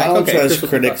compare don't, like, I don't okay, trust here's what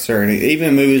the critics or anything.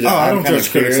 Even movies that Oh, I I'm don't kind of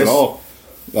trust critics curious. at all.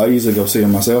 I usually go see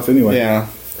them myself anyway. Yeah,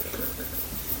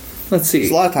 Let's see.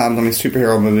 a lot of times, I mean,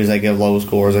 superhero movies they give low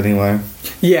scores anyway.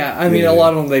 Yeah, I mean, Yeah. a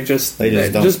lot of them they just They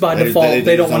just don't- just by they- default they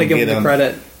they don't just want to don't give get them the them.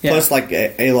 credit. Yeah. Plus, like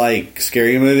a like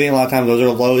scary movie, a lot of times those are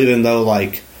low, even though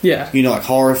like Yeah. you know, like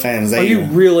horror fans, Or they you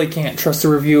really can't trust a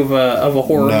review of a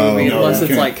horror No, movie no, unless you it's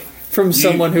can't. like from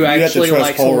someone who you have to actually trust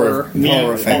likes horror.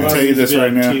 horror fans. I'll tell you this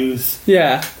right now.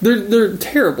 Yeah, they're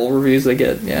terrible reviews they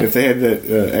get. Yeah. If they had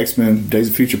the X-Men Days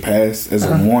of Future Past as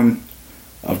Uh-huh. a 1,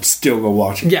 I'll still go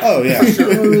watch it. Yeah. Oh yeah,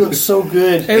 That movie looks so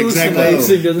good. It looks Exactly.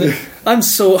 amazing, doesn't it? I'm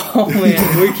so, oh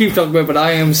man, we keep talking about it, but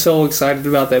I am so excited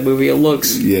about that movie. It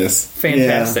looks Yes.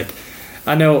 fantastic.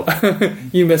 I know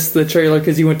you missed the trailer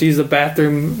because you went to use the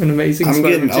bathroom in Amazing I'm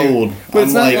Spider-Man getting 2. old. But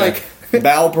it's I'm not like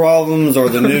bowel problems or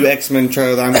the new X-Men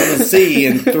trailer that I'm going to see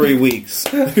in 3 weeks.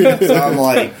 So I'm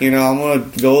like, I'm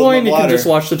going to go well, with and my you can bladder. just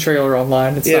watch the trailer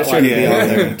online. It's Yeah, not it's like going to be on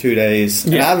there in 2 days.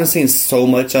 And Yeah. I haven't seen so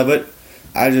much of it.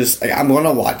 I'm going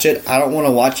to watch it. I don't want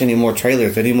to watch any more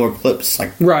trailers, any more clips.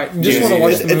 Like, right. Just Yeah, want to yeah,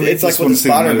 watch yeah. the movie. it's like Just with wanna see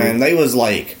the Spider-Man. movie. They was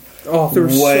like oh,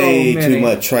 there's way so many. too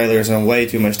much trailers and way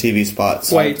too much TV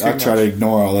spots. Way I too try to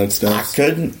ignore all that I stuff.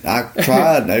 couldn't. I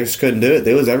tried. I just couldn't do it.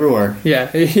 It was everywhere.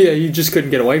 Yeah, you just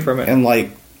couldn't get away from it. And like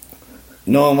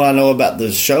knowing what I know about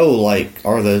the show,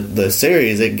 or the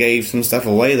series, it gave some stuff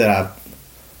away that I,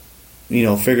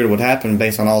 figured would happen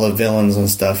based on all the villains and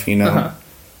stuff. Uh-huh.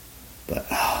 But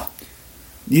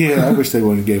Yeah, I wish they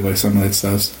would have gave away some of that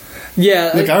stuff.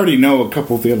 Yeah, Like, I already know a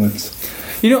couple villains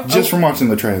just from watching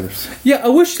the trailers. I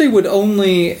wish they would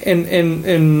only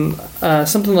in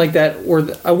something like that, or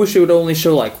I wish they would only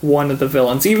show like one of the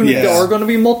villains, even if Yes. there are going to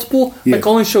be multiple. Yeah. Like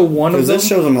only show one of because them. this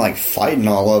shows them like fighting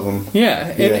all of them. Yeah,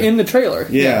 in the trailer.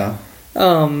 Yeah.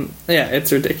 Yeah,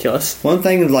 it's ridiculous. One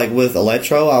thing is like with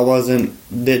Electro,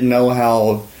 didn't know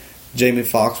how Jamie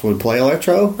Foxx would play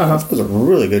Electro. Uh-huh. This was a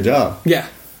really good job. Yeah,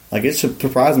 Like it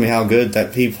surprised me how good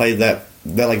that he played that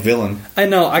like villain. I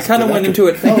know. I kind of went into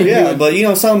it Oh thinking, he yeah, would-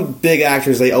 but some big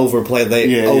actors they overplay,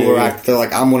 Yeah, overact. yeah. They're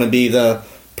like, I'm going to be the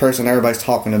person everybody's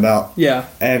talking about. yeah,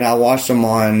 And I watched them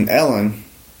on Ellen.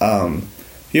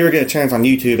 If you ever get a chance on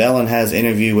YouTube, Ellen has an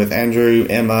interview with Andrew,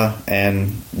 Emma,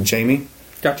 and Jamie.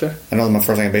 gotcha. I know my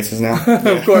first name basis now.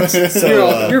 Of course,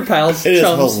 you're pals. It is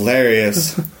chums.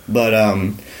 hilarious. But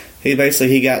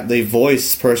he got the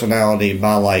voice personality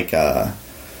by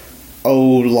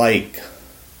old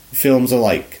films of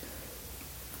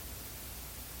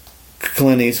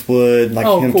Clint Eastwood,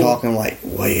 him cool. talking way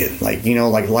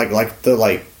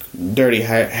the Dirty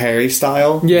Harry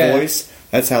style Yeah. voice.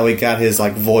 That's how he got his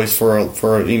voice for his I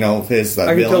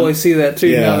can villain. totally see that too.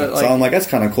 Yeah, Now that, so I'm like, that's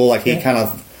kind of cool. He kind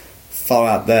of thought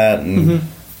out that, and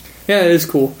yeah, it is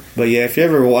cool. but yeah, if you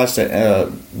ever watched a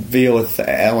video with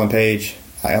Ellen Page,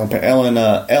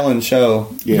 Ellen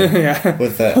show Yeah. Yeah,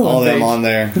 with all them Page. on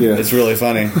there, Yeah. it's really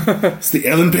funny. It's the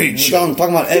Ellen Page We're show.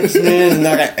 talking about X-Men and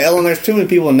I got Ellen. There's too many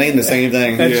people named the same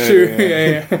thing. that's Yeah, true.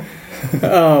 yeah. Yeah.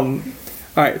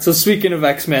 All right. So speaking of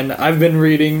X-Men, I've been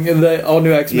reading the all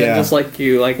new X-Men, Yeah. just like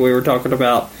you, like we were talking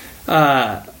about.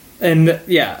 And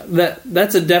yeah,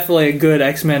 that's definitely a good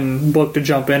X-Men book to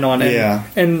jump in on. And, Yeah.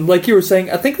 and like you were saying,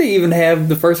 I think they even have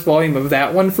the first volume of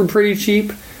that one for pretty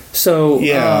cheap. So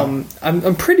Yeah.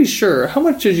 I'm pretty sure. How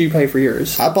much did you pay for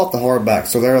yours? I bought the hardback,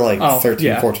 so they're like Oh, 13,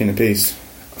 yeah. 14 a piece.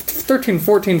 13,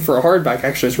 14 for a hardback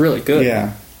actually is really good.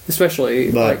 Yeah.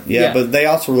 Especially But but they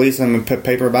also release them in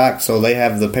paperback, so they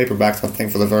have the paperbacks I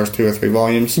think for the first 2 or 3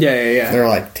 volumes. yeah. They're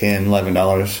like $10,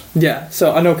 $11. Yeah,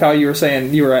 so I know Kyle, you were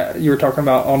saying you were talking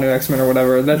about all new X-Men or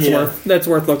whatever. That's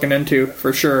worth looking into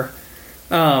for sure.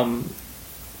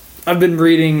 I've been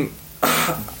reading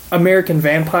American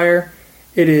Vampire.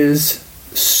 It is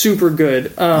super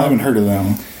good. I haven't heard of that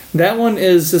one. That one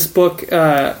is this book.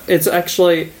 It's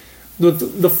actually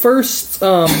the first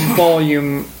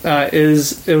volume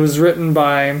it was written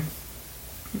by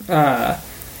I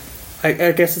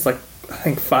guess it's I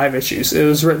think 5 issues. It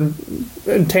was written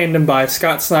in tandem by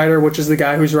Scott Snyder, which is the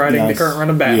guy who's writing Nice. the current run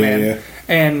of Batman, Yeah,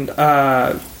 and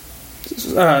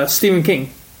Stephen King.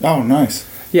 Oh, nice.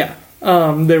 Yeah.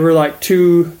 There were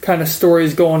 2 kind of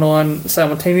stories going on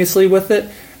simultaneously with it.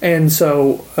 And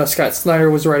so Scott Snyder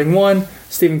was writing one,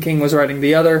 Stephen King was writing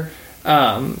the other.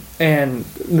 And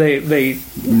they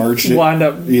Merged it. wind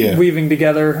up Yeah. weaving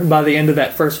together by the end of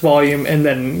that first volume and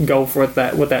then go for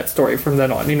with that story from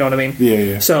then on. You know what I mean? Yeah,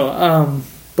 yeah. So,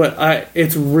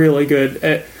 it's really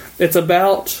good. It's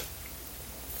about...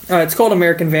 it's called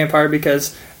American Vampire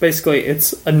because basically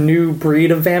it's a new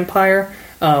breed of vampire.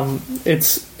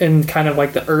 It's in kind of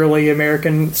the early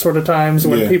American sort of times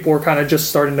when Yeah. people were kind of just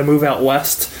starting to move out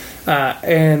west,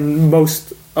 and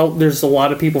there's a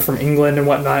lot of people from England and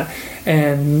whatnot,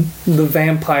 and the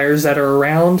vampires that are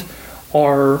around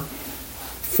are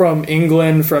from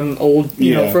England, from old,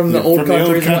 from the old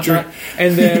countries and whatnot,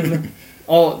 and then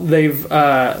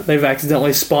they've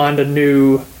accidentally spawned a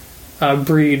new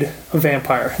breed of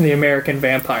vampire, the American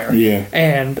vampire. Yeah.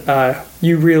 And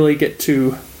you really get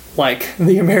to like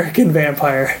the American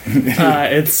vampire.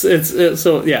 It's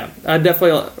so yeah, I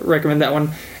definitely recommend that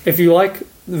one. If you like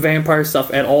vampire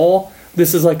stuff at all,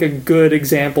 this is a good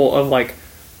example of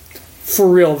for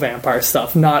real vampire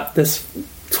stuff, not this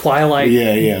Twilight.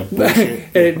 Yeah.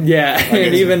 Bullshit. And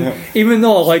even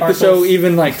though I like the show,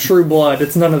 even like True Blood,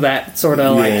 it's none of that sort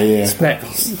of like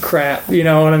that crap. You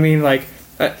know what I mean? Like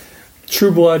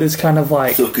True Blood is kind of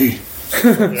like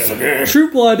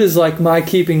True Blood is like my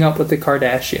Keeping Up with the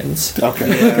Kardashians. Okay,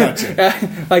 gotcha.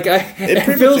 Like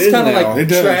it feels kind of like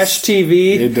trash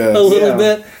TV a little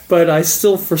bit, but I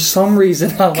still, for some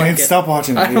reason, I like Can't it. stop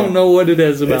watching it. I don't know what it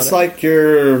is about it. It's like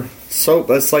your soap.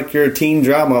 It's like your teen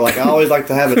drama. Like I always like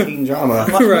to have a teen drama,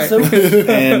 Right.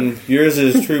 and yours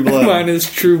is True Blood. Mine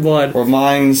is True Blood. Or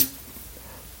mine's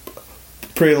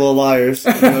Pretty Little Liars.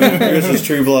 Yours is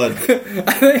True Blood.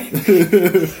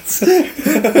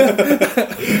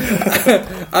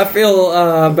 I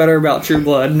feel better about True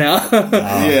Blood now.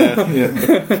 Yeah.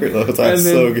 Pretty Little Liars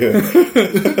is so good.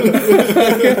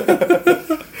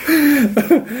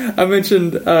 I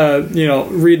mentioned,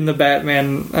 reading the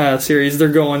Batman series. They're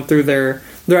going through they're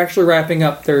actually wrapping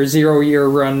up their 0-year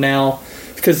run now.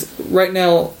 Because right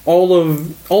now, all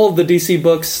of the DC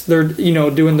books, they're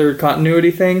doing their continuity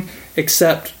thing,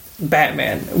 except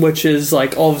Batman, which is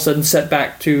like all of a sudden set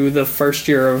back to the first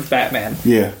year of Batman.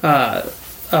 Yeah.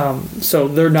 So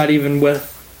they're not even with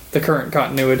the current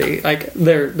continuity. Like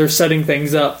they're setting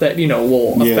things up that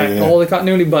will affect all the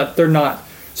continuity, but they're not.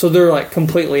 So they're like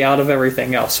completely out of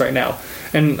everything else right now,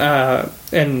 and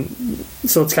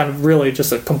so it's kind of really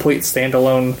just a complete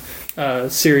standalone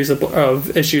series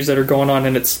of issues that are going on,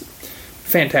 and it's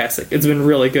fantastic. It's been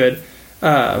really good.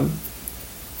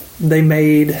 They've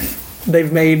made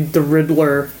the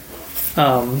Riddler,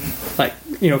 kind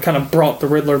of brought the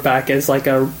Riddler back as like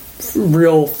a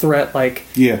real threat, like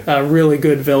a really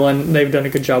good villain. They've done a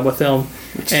good job with him,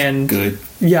 and good.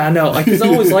 Yeah, I know. Like, 'cause I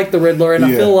always liked the Riddler, and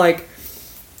I feel like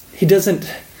he doesn't.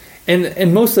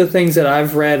 And most of the things that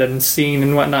I've read and seen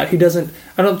and whatnot, he doesn't.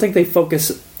 I don't think they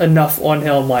focus enough on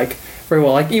him like very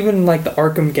well. Like even like the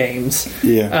Arkham games,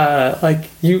 the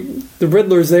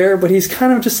Riddler's there, but he's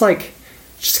kind of just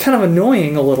kind of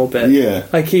annoying a little bit. Yeah,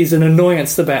 like he's an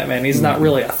annoyance to Batman. He's not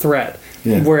really a threat.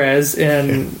 Yeah. Whereas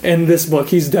in this book,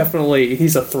 he's a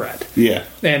threat. Yeah,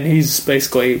 and he's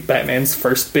basically Batman's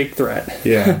first big threat.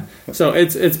 Yeah, so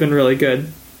it's been really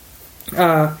good.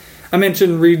 I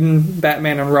mentioned reading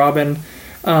Batman and Robin.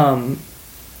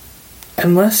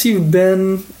 Unless you've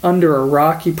been under a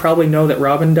rock, you probably know that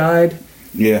Robin died.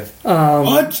 Yeah.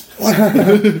 What?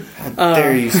 How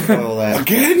dare you spoil that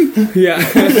again? Yeah.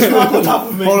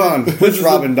 Hold on. Which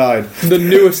Robin died? The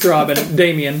newest Robin,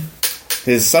 Damian.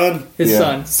 His son? His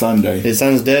son. Sunday. His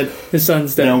son's dead? His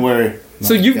son's dead. Don't worry.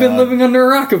 So you've been living under a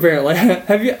rock, apparently.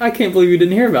 Have you? I can't believe you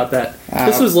didn't hear about that.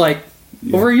 This was like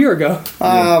over a year ago.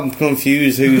 I'm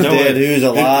confused. Who's dead? Who's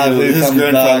alive? Who his comes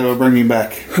grandfather back? will bring him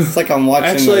back. It's like I'm watching.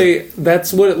 Actually,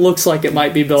 that's what it looks like. It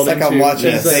might be building. It's like I'm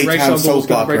watching a daytime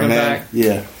soap opera, man.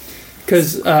 Yeah.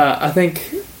 Because I think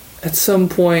at some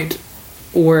point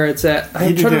where it's at,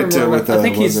 I'm trying to remember. I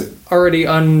think he's already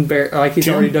unburied. Like he's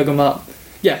already dug him up.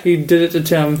 Yeah, he did it to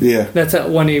Tim. Yeah, that's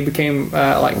when he became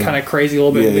kind of crazy a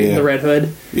little bit with the Red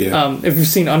Hood. Yeah. If you've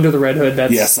seen Under the Red Hood,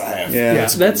 that's yes, I have. Yeah,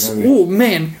 that's oh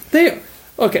man,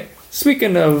 okay.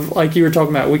 Speaking of, like you were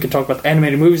talking about, we could talk about the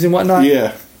animated movies and whatnot.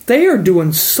 Yeah. They are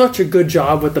doing such a good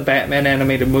job with the Batman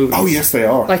animated movies. Oh, yes, they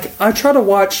are. Like, I try to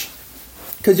watch,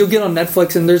 because you'll get on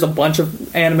Netflix and there's a bunch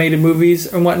of animated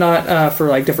movies and whatnot for,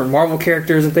 like, different Marvel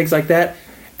characters and things like that.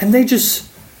 And they just,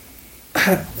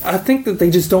 I think that they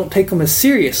just don't take them as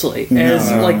seriously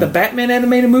as, like, the Batman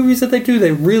animated movies that they do.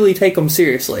 They really take them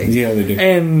seriously. Yeah, they do.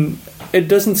 And it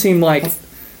doesn't seem like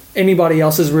anybody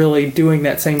else is really doing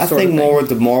that same sort of thing. I think more with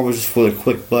the Marvel just for the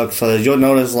quick buck. So you'll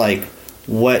notice like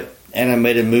what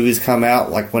animated movies come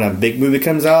out, like when a big movie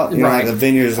comes out, you know, like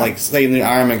Avengers, like say the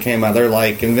Iron Man came out, they're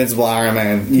like Invincible Iron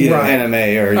Man anime,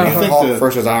 or Hulk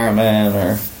versus Iron Man,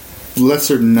 or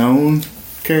lesser known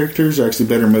characters are actually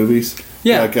better movies.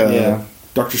 Yeah, like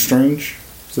Doctor Strange.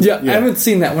 I haven't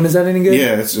seen that one. Is that any good?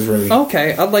 Yeah, it's just really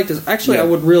okay. I'd like to. Actually, I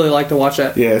would really like to watch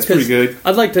that. Yeah, it's pretty good.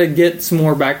 I'd like to get some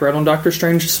more background on Doctor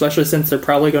Strange, especially since they're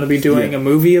probably going to be doing a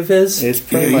movie of his. It's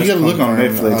pretty much you got to look on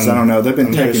Netflix. I don't know. They've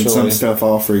been taking some stuff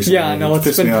off recently. Yeah, I know.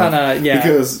 It's been kind of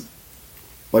because,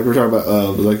 like we're talking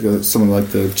about, some of like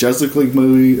the Justice League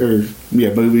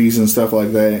movies and stuff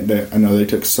like that. I know they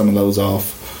took some of those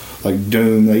off. Like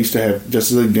Doom, they used to have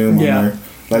Justice League Doom on there.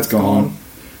 That's gone.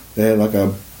 They had like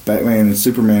a Batman and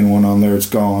Superman one on there. It's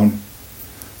gone.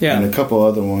 Yeah, and a couple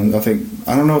other ones. I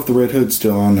don't know if the Red Hood's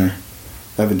still on there.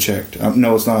 I haven't checked.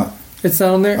 No, it's not. It's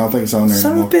not on there. I don't think it's on there.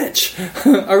 Son of a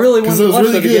bitch! I really want to watch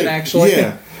that again. Actually,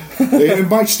 yeah. It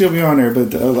might still be on there,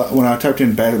 but when I typed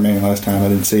in Batman last time, I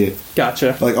didn't see it.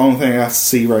 Gotcha. Like, only thing I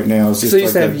see right now is just So you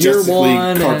used like to the have Year Justice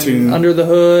One League cartoon. and Under the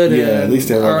Hood. Yeah, and, at least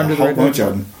they have or like Under a the whole Red bunch Hood.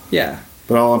 of them. Yeah.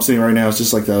 But all I'm seeing right now is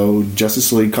just like the old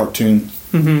Justice League cartoon.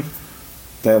 Mm-hmm.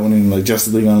 That one in like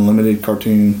Justice League Unlimited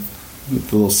cartoon, with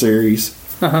the little series.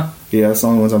 Uh-huh. Yeah, that's the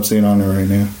only ones I'm seeing on there right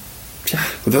now.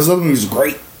 But those other movies are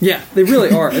great. Yeah, they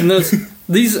really are. And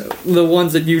these the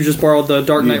ones that you just borrowed, the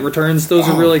Dark Knight Returns, those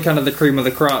are really kind of the cream of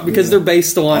the crop because they're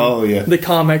based on the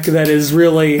comic that is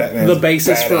really Batman's the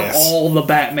basis badass. for all the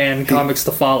Batman comics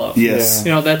to follow. Yes.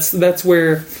 You know, that's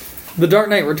where the Dark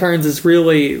Knight Returns is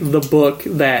really the book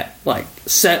that like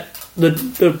set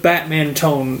the Batman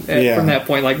tone from that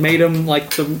point, like made him like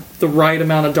the right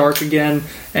amount of dark again,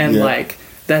 and like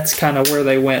that's kind of where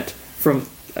they went from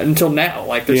until now.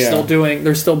 Like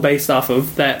they're still based off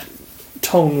of that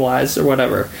tone wise or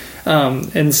whatever,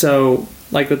 and so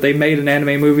like that they made an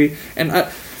anime movie and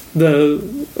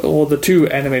the two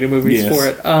animated movies for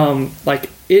it. Like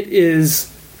it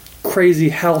is crazy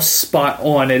how spot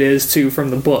on it is too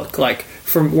from the book. Like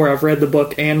from where I've read the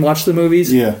book and watched the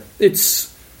movies. Yeah, it's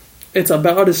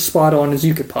about as spot on as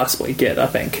you could possibly get. I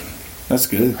think that's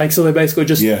good. Like so they basically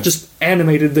just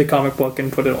animated the comic book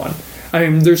and put it on. I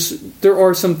mean, there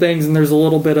are some things and there's a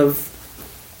little bit of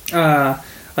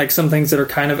like some things that are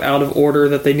kind of out of order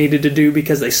that they needed to do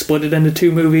because they split it into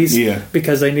two movies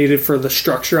because they needed for the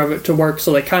structure of it to work.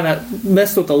 So they kind of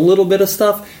messed with a little bit of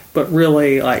stuff, but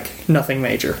really like nothing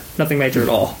major at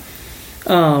all.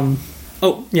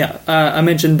 I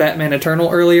mentioned Batman Eternal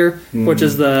earlier, which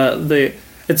is they're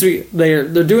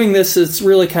doing this. It's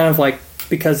really kind of like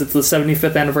because it's the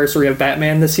 75th anniversary of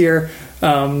Batman this year.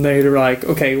 They're like,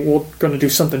 okay, we're going to do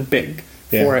something big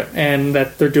for it, and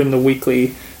that they're doing the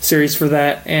weekly series for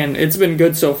that, and it's been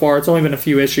good so far. It's only been a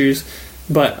few issues,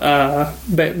 but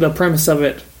the premise of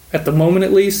it, at the moment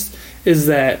at least, is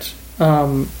that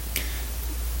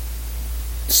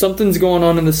something's going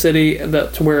on in the city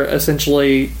to where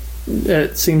essentially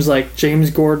it seems like Jim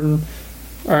Gordon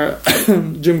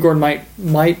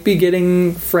might be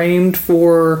getting framed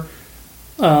for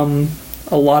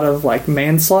a lot of like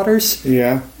manslaughters.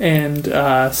 Yeah. And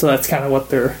so that's kind of what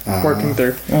they're working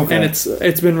through. Okay. And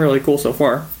it's been really cool so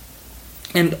far.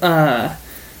 And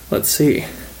let's see.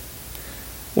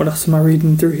 What else am I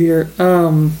reading through here?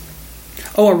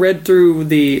 I read through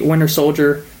the Winter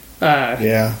Soldier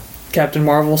Captain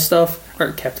Marvel stuff.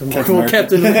 Or Captain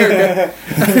America.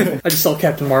 I just saw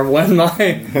Captain Marvel in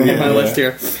my list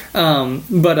here.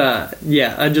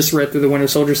 I just read through the Winter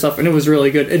Soldier stuff and it was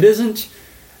really good. It isn't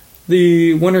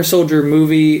the Winter Soldier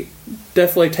movie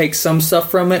definitely takes some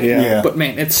stuff from it, but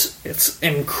man, it's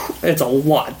a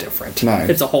lot different. Nice.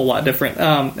 It's a whole lot different,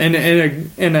 and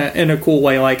in a cool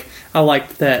way. Like I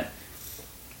liked that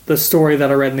the story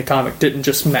that I read in the comic didn't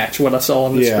just match what I saw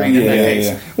on the screen in that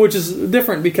case, which is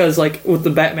different because like with the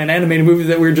Batman animated movie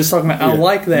that we were just talking about, I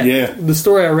like that the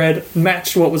story I read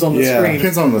matched what was on the screen. It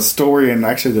depends on the story and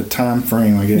actually the time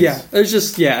frame, I guess.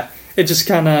 Yeah, it just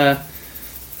kind of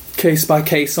case by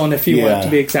case on if you want it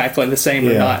to be exactly the same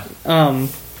or not.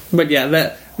 But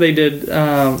that they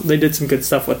did some good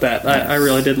stuff with that. I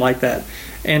really did like that,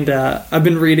 and I've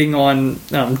been reading on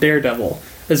Daredevil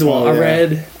as well. I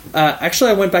read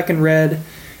I went back and read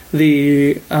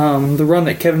the run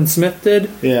that Kevin Smith did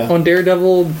on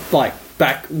Daredevil, like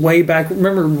way back.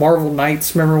 Remember Marvel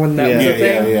Knights? Remember when that was a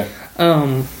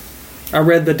thing? I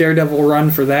read the Daredevil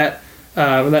run for that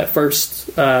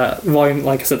first volume,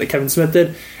 like I said, that Kevin Smith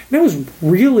did. And it was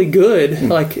really good.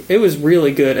 Like, it was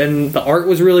really good. And the art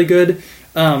was really good.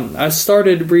 I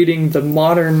started reading the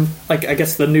modern, like, I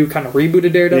guess the new kind of reboot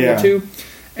of Daredevil, too.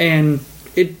 And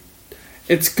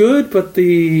it's good, but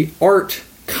the art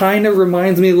kind of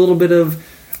reminds me a little bit of,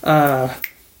 the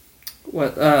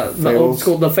old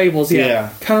school, the Fables,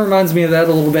 Kind of reminds me of that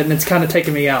a little bit, and it's kind of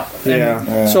taking me out.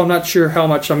 So I'm not sure how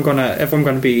much if I'm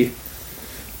going to be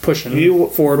pushing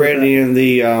forward. You read any of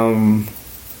the,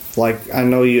 like, I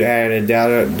know you added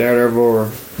Daredevil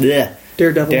or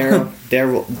Daredevil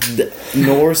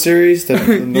Noir series, the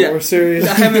Noir series.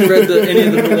 I haven't read any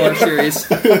of the Noir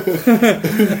series. I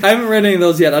haven't read any of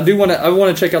those yet. I want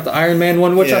to check out the Iron Man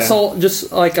one, which I saw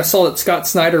that Scott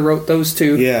Snyder wrote those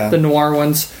two, the Noir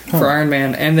ones for Iron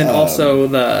Man, and then also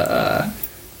the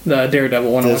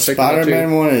Daredevil one. The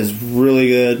Spider-Man one is really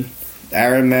good.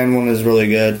 Iron Man one is really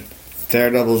good.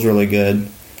 Daredevil's really good.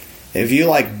 If you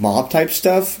like mob type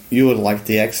stuff, you would like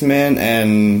the X-Men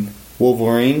and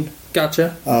Wolverine.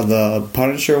 Gotcha. The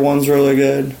Punisher one's really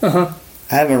good. I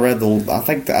haven't read I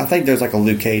think there's like a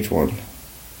Luke Cage one.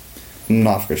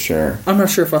 Not for sure. I'm not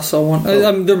sure if I saw one.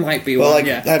 There might be Well, one. like,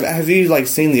 Yeah, have you like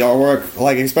seen the artwork?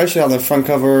 Like, especially on the front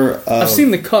cover. I've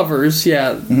seen the covers.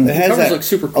 Yeah, It the has covers that look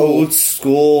super cool. old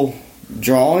school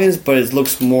drawings, but it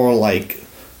looks more like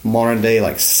modern day,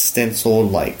 like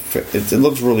stenciled. Like it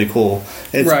looks really cool.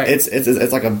 It's, Right.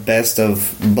 It's like a best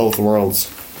of both worlds.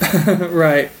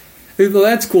 Right. Well,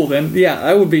 that's cool then. Yeah,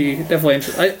 I would be definitely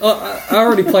interested. I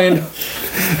already planned.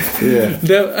 Yeah.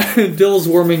 Dill's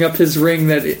warming up his ring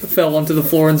that fell onto the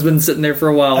floor and's been sitting there for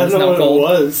a while. I It's don't know now what cold. it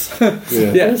was.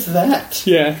 Yeah. Yeah. What is that?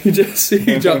 Yeah, he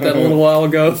dropped that a little while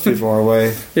ago. Too far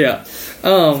away. Yeah.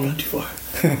 Not too far.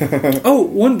 Oh,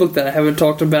 one book that I haven't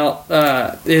talked about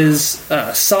is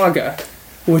Saga,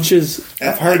 which is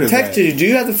I've heard I of texted that. you. Do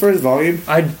you have the first volume?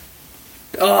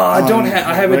 I don't have.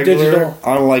 I have it Regular, digital.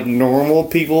 on like normal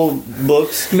people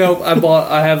books. Nope,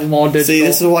 I have them all digital. See,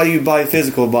 this is why you buy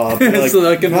physical, Bob. You're like, So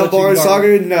that I can can I let you borrow borrow.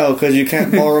 Saga? No, because you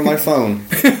can't borrow my phone.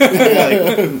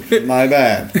 Like, my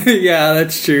bad. Yeah,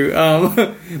 that's true.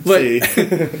 But See.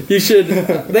 you should.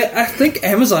 I think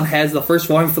Amazon has the first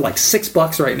volume for like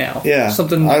 $6 right now. Yeah,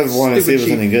 something. I want to see if it's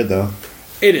cheap. any good though.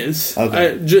 It is.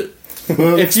 Okay.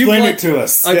 Well, If you explain play- it to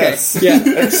us. Okay. Yes. Yeah.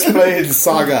 Explain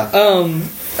Saga.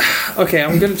 Okay.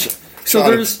 I'm gonna. So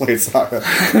Try to there's explain Saga.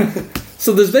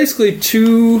 there's basically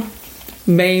two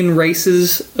main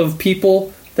races of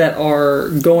people that are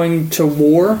going to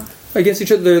war against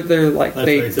each other. They're like That's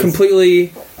they racist.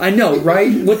 completely. I know,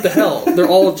 right? What the hell? They're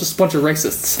all just a bunch of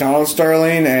racists. Donald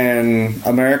Sterling and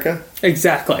America.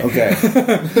 Exactly. Okay.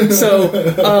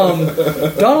 So,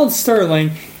 Donald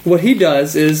Sterling, what he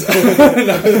does is, so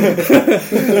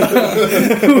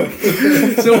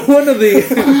one of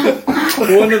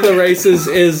the races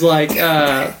is like,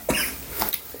 oh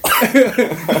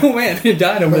man, you're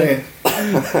dying over there.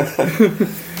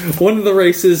 One of the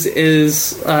races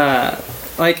is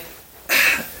like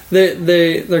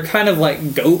they're kind of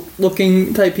like goat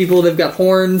looking type people. They've got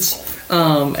horns,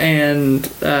 and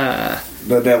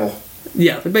The devil.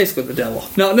 yeah, they're basically the devil.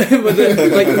 No, but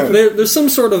there's some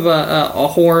sort of a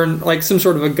horn, like some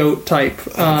sort of a goat type,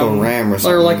 a ram or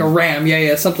something. like a ram.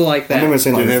 Yeah, something like I remember that.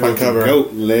 seeing Do on they the have front like cover.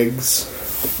 goat legs?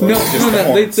 Or No, just no, the no.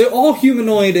 horns? They're all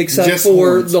humanoid except Just for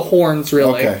horns. the horns.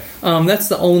 Really, Okay. That's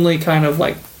the only kind of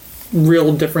like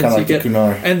real difference Kinda you like the get.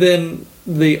 Kunar. And then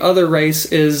the other race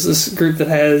is this group that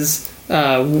has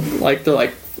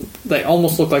they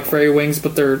almost look like fairy wings,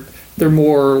 but they're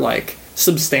more like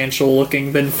substantial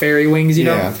looking than fairy wings, you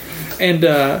know.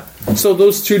 Yeah. And so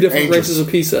those two different Angels. races of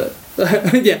pizza,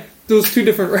 yeah, those two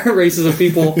different races of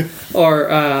people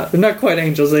are they're not quite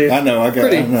angels. They I know, I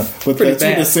know. But pretty that's what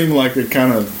bad. it seemed like it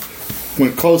kind of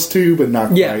went close to, but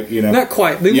not yeah, quite, you know. not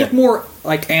quite. They Yeah. look more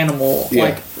like animal, Yeah.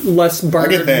 like less bird,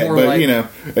 I get that, more but like you know,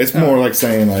 it's more like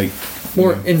saying like,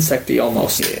 more insecty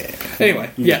almost. Yeah. Anyway,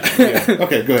 yeah. yeah.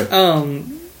 Okay, go ahead.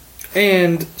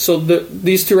 And so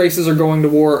these two races are going to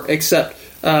war, except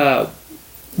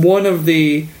one of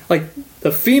the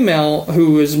female,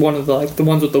 who is one of the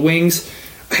ones with the wings.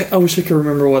 I wish I could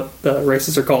remember what the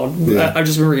races are called. Yeah. I've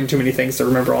just been reading too many things to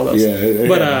remember all those. Yeah, it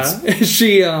but happens.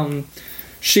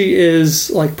 she is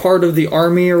like part of the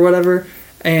army or whatever,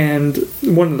 and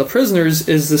one of the prisoners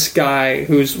is this guy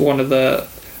who's one of the,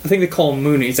 I think they call them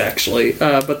Moonies actually,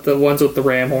 but the ones with the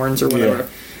ram horns or whatever,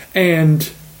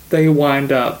 and they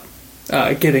wind up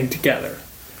getting together,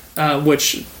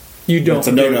 which you don't That's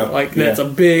a do. no-no. Like that's Yeah. a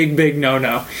big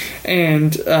no-no,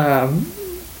 and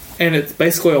it's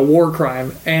basically a war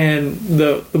crime. And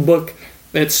the book,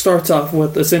 it starts off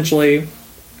with essentially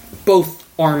both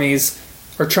armies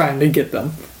are trying to get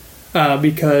them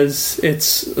because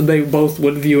they both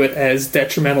would view it as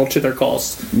detrimental to their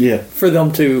cause yeah. for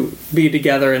them to be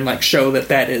together and like show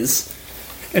that is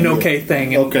an okay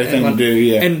thing. And, Okay thing to do,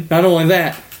 yeah. And not only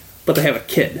that, but they have a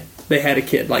kid. They had a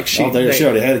kid. Like she, Oh, they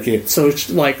had a kid. so it's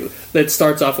like it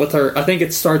starts off with her. I think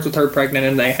it starts with her pregnant,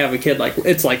 and they have a kid. Like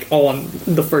it's like all in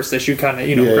the first issue, kind of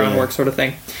Yeah, groundwork yeah. sort of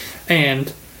thing,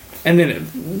 and then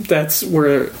that's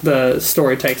where the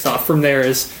story takes off. From there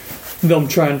is them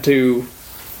trying to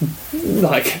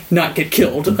like not get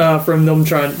killed. From them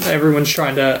everyone's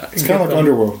trying to. It's kind of like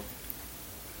Underworld.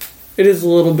 It is a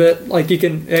little bit like it's Yeah.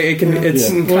 kind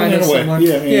Well, in of a way. similar.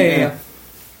 Yeah.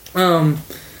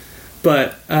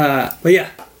 But yeah,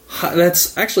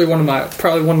 that's actually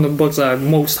probably one of the books I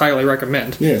most highly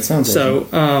recommend. Yeah, it sounds So,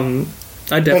 I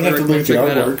I'd definitely have to look recommend at the checking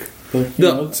that out. artwork. But, you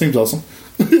know, it seems awesome.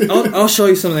 I'll show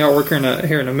you some of the artwork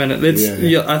here in a minute. It's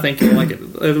Yeah. I think you'll like it.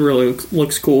 It really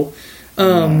looks cool.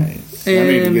 Nice. I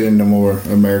need to And get into more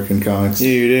American comics. Yeah,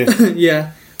 you do.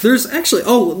 yeah, there's actually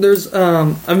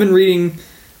I've been reading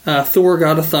Thor: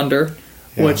 God of Thunder,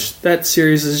 Yeah. which that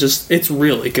series is it's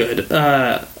really good.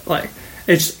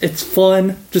 it's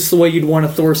fun, just the way you'd want a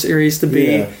Thor series to be.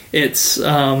 Yeah. It's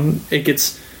it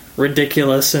gets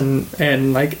ridiculous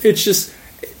and like it's just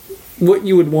what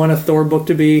you would want a Thor book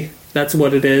to be. That's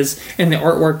what it is, and the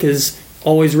artwork is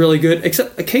always really good.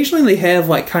 Except occasionally they have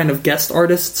like kind of guest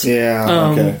artists. Yeah.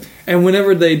 Okay. And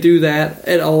whenever they do that,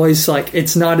 it always like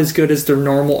it's not as good as their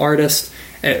normal artist,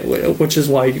 which is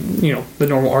why the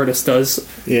normal artist does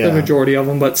the majority of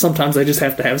them. But sometimes they just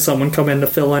have to have someone come in to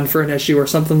fill in for an issue or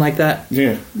something like that.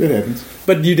 Yeah, it happens.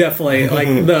 But you definitely like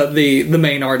the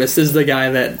main artist is the guy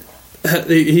that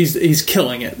he's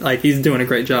killing it. Like he's doing a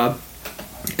great job.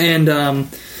 And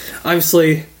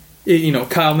obviously,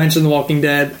 Kyle mentioned The Walking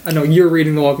Dead. I know you're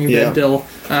reading The Walking Dead, Dill.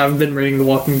 I've been reading The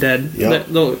Walking Dead. Yep.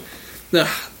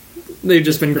 They've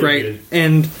just been great, good.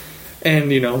 and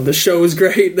the show is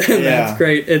great. That's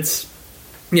great. It's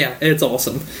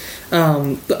awesome.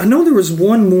 I know there was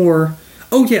one more.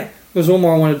 Oh yeah, there's one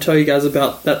more I wanted to tell you guys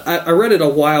about that. I read it a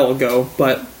while ago,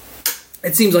 but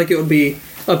it seems like it would be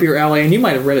up your alley, and you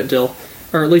might have read it, Dill,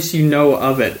 or at least you know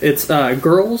of it. It's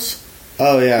Girls.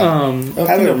 Oh yeah. I I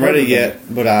haven't read it yet,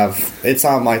 but it's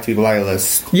on my to-buy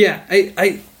list Yeah,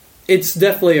 it's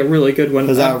definitely a really good one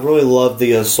because I really love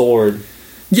the sword.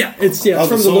 Yeah, it's Oh, from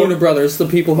the the Sword? Lorna Brothers, the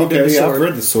people who did Okay, the yeah, I've sword.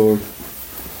 read the sword.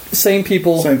 Same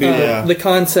people. Same people, yeah. The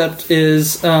concept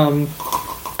is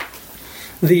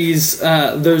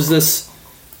there's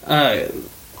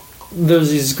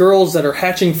these girls that are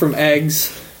hatching from eggs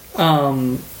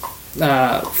from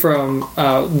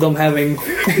them having.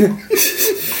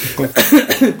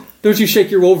 Don't you shake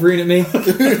your Wolverine at me?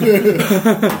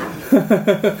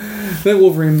 That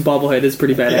Wolverine bobblehead is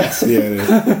pretty badass. Yeah, it is.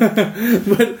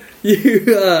 But you.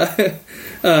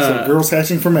 So girls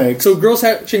hatching from eggs. So girls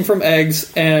hatching from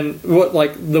eggs, and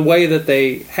the way that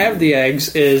they have the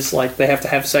eggs is like they have to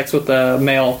have sex with the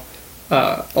male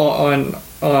on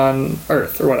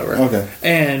Earth or whatever. Okay.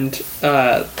 And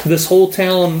this whole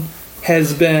town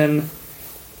has been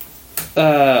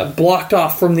blocked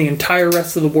off from the entire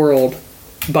rest of the world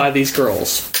by these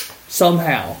girls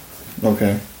somehow.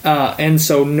 Okay. And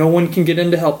so no one can get in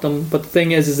to help them. But the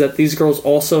thing is that these girls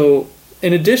also,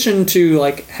 in addition to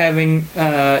like having,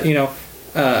 having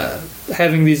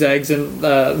these eggs and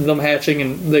them hatching,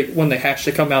 and when they hatch,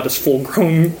 they come out as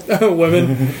full-grown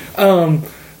women.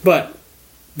 But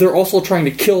they're also trying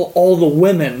to kill all the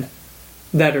women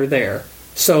that are there,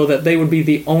 so that they would be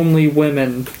the only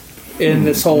women in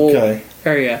this whole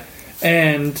area.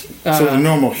 And so the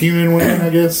normal human women, I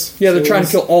guess. yeah, they're trying to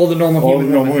kill all the normal all the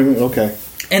human normal women. women. Okay.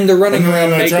 And they're running And around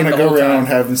then they're naked trying to the go whole around time.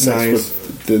 having sex Nice.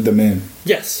 with the men.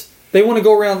 Yes, they want to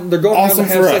go around. They're going Awesome around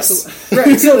to have for sex. us. With,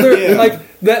 right, so they're like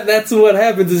that. That's what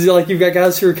happens. Is like you've got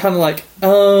guys who are kind of like,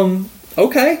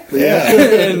 okay, Yeah.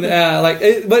 and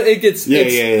but it gets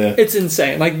it's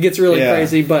insane. Like it gets really Yeah.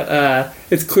 crazy, but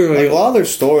it's clearly Like, a lot of their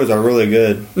stories are really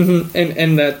good.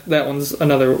 and that one's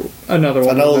another one. I know, that's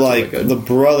like really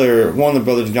good. one of the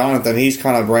brothers, Jonathan, he's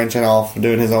kind of branching off,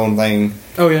 doing his own thing.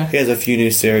 Oh yeah, He has a few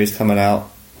new series coming out,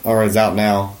 or is out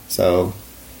now. So,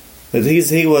 but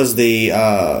he was the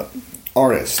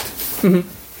artist.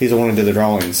 He's the one who did the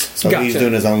drawings. So he's Gotcha.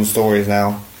 doing his own stories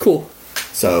now. cool.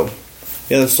 So,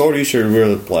 yeah, the sword, you should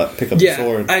really pick up the Yeah,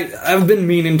 sword. I've been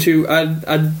meaning to. I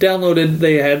downloaded.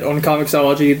 They had on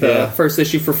Comixology the first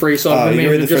issue for free, so I've been you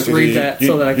meaning read to the just first read issue, that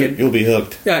so that I could. You'll be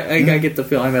hooked. Yeah, I get the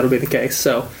feeling that'll be the case.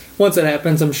 So once it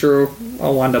happens, I'm sure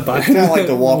I'll wind up buying. It's kind of like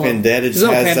The Walking Dead. It just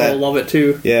Zell has Panda that. will love it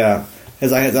too. Yeah,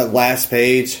 has that last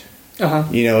page. Uh-huh.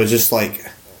 It's just like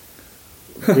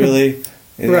really,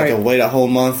 and you have to Right. wait a whole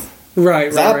month. Right,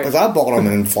 Because I bought them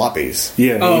in floppies.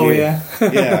 Yeah. Oh you do. yeah,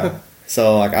 Yeah.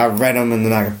 So like I read them and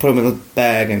then I could put them in the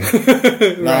bag and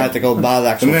now I have to go buy the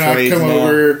actual And then I trades come now.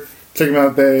 over, take them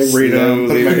out the bag, read them,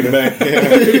 put them back in the bag.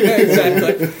 Yeah.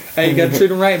 exactly. Hey, you got to treat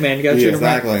them right, man. You got to treat them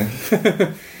right.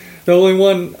 Exactly. The only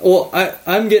one. Well,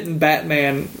 I'm getting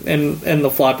Batman and the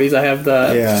floppies. I have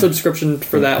the subscription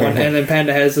for that one, and then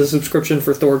Panda has the subscription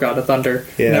for Thor: God of Thunder.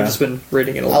 Yeah. And I've just been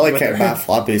reading it a I lot. like can't buy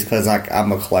floppies because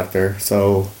I'm a collector.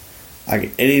 So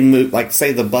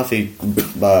say the Buffy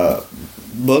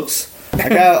books. I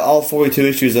got all 42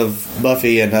 issues of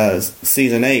Buffy in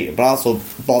season 8, but I also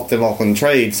bought them all in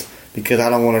trades because I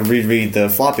don't want to reread the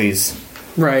floppies.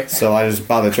 Right. So I just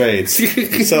buy the trades.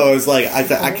 So it's like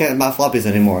I can't buy floppies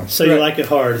anymore. So you like it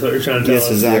hard, is what you're trying to tell Yes,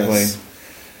 us. exactly. Yes.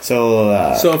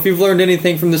 So So if you've learned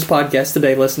anything from this podcast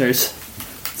today, listeners,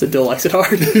 it's that Dill likes it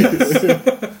hard.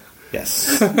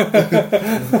 yes.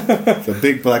 The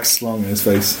big black slung in his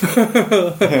face.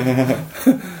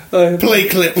 Play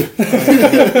clip.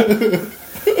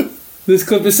 This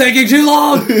clip is taking too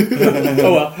long.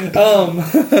 Oh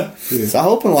well. So I'm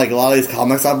hoping like a lot of these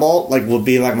comics I bought like will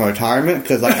be like my retirement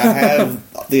because like I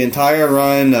have the entire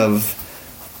run of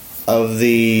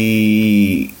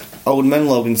the Old Man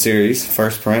Logan series,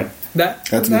 first print. That's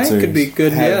a good that series. could be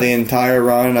good. Have Yeah. the entire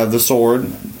run of The Sword,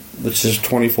 which is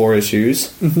 24 issues.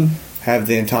 Mm-hmm. Have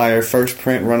the entire first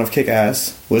print run of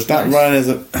Kick-Ass, which not run as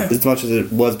much as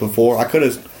it was before. I could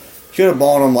have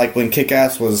bought them like when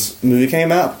Kick-Ass movie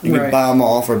came out. You could buy them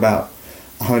all for about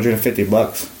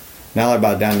 $150. Now they're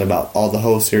about down to about all the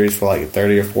whole series for like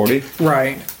 30 or 40.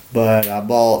 Right. But I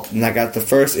got the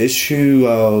first issue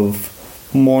of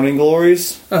Morning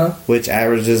Glories, which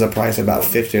averages a price of about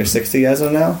 50 or 60 as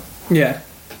of now. Yeah.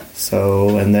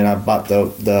 So, and then I bought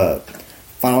the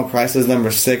Final Crisis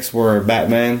number 6 where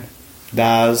Batman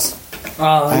dies.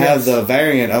 I have the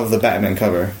variant of the Batman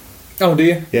cover. Oh, do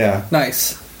you? Yeah.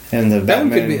 Nice. And the That one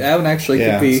Batman. could be. That one actually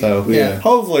Yeah, could be. so, yeah.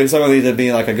 Hopefully some of these would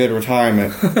be like a good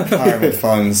retirement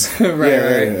funds. Right.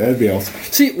 Yeah, Right. that'd be awesome.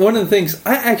 See, one of the things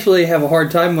I actually have a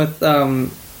hard time with,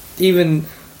 even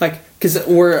like, because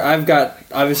I've got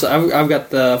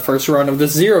the first run of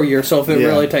this 0 year, so if it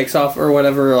really takes off or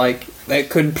whatever, like it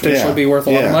could potentially be worth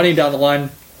a lot of money down the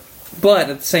line. But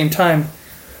at the same time,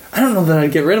 I don't know that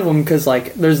I'd get rid of them because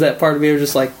like there's that part of me who's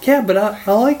just like, yeah, but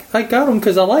I got them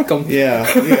because I like them. Yeah.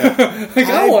 Like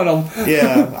I want them.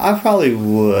 Yeah, I probably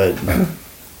would.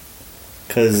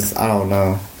 Because, I don't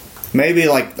know. Maybe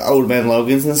like the Old Man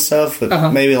Logans and stuff,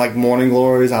 but maybe like Morning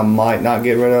Glories I might not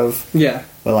get rid of. Yeah.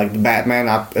 But like the Batman,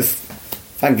 if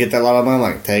I can get that lot of money, I'm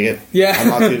like, take it. Yeah. I'm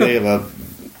not too big of a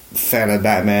fan of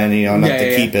Batman, not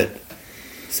to keep it.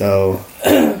 So.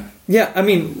 Yeah, I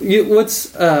mean,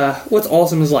 what's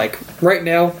awesome is like right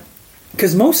now,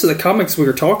 because most of the comics we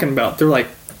were talking about, they're like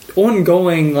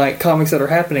ongoing like comics that are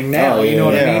happening now. Oh, you know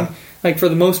what I mean? Like for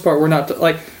the most part, we're not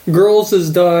like Girls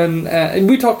is done. And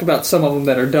we talked about some of them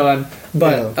that are done,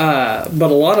 but a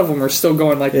lot of them are still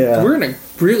going. Like we're in a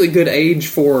really good age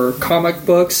for comic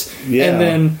books, and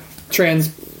then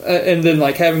and then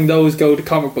like having those go to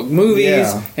comic book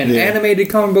movies and animated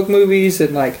comic book movies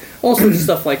and like all sorts of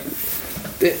stuff. Like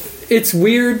it's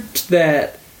weird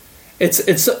that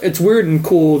it's weird and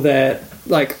cool that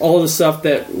like all the stuff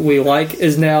that we like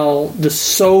is now just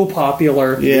so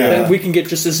popular that we can get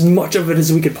just as much of it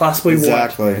as we could possibly want.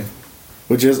 Exactly.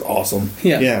 Which is awesome.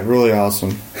 Yeah, really awesome.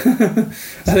 I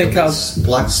think Kyle's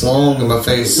black slong in my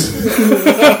face.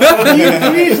 What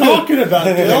are you talking about,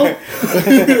 Bill?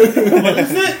 What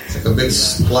is it? It's like a big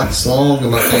black slong in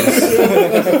my face.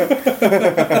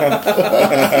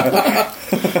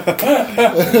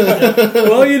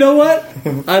 well, you know what?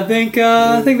 I think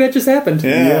that just happened.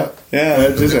 Yeah,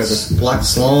 that just happened. Black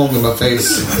slong in my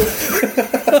face.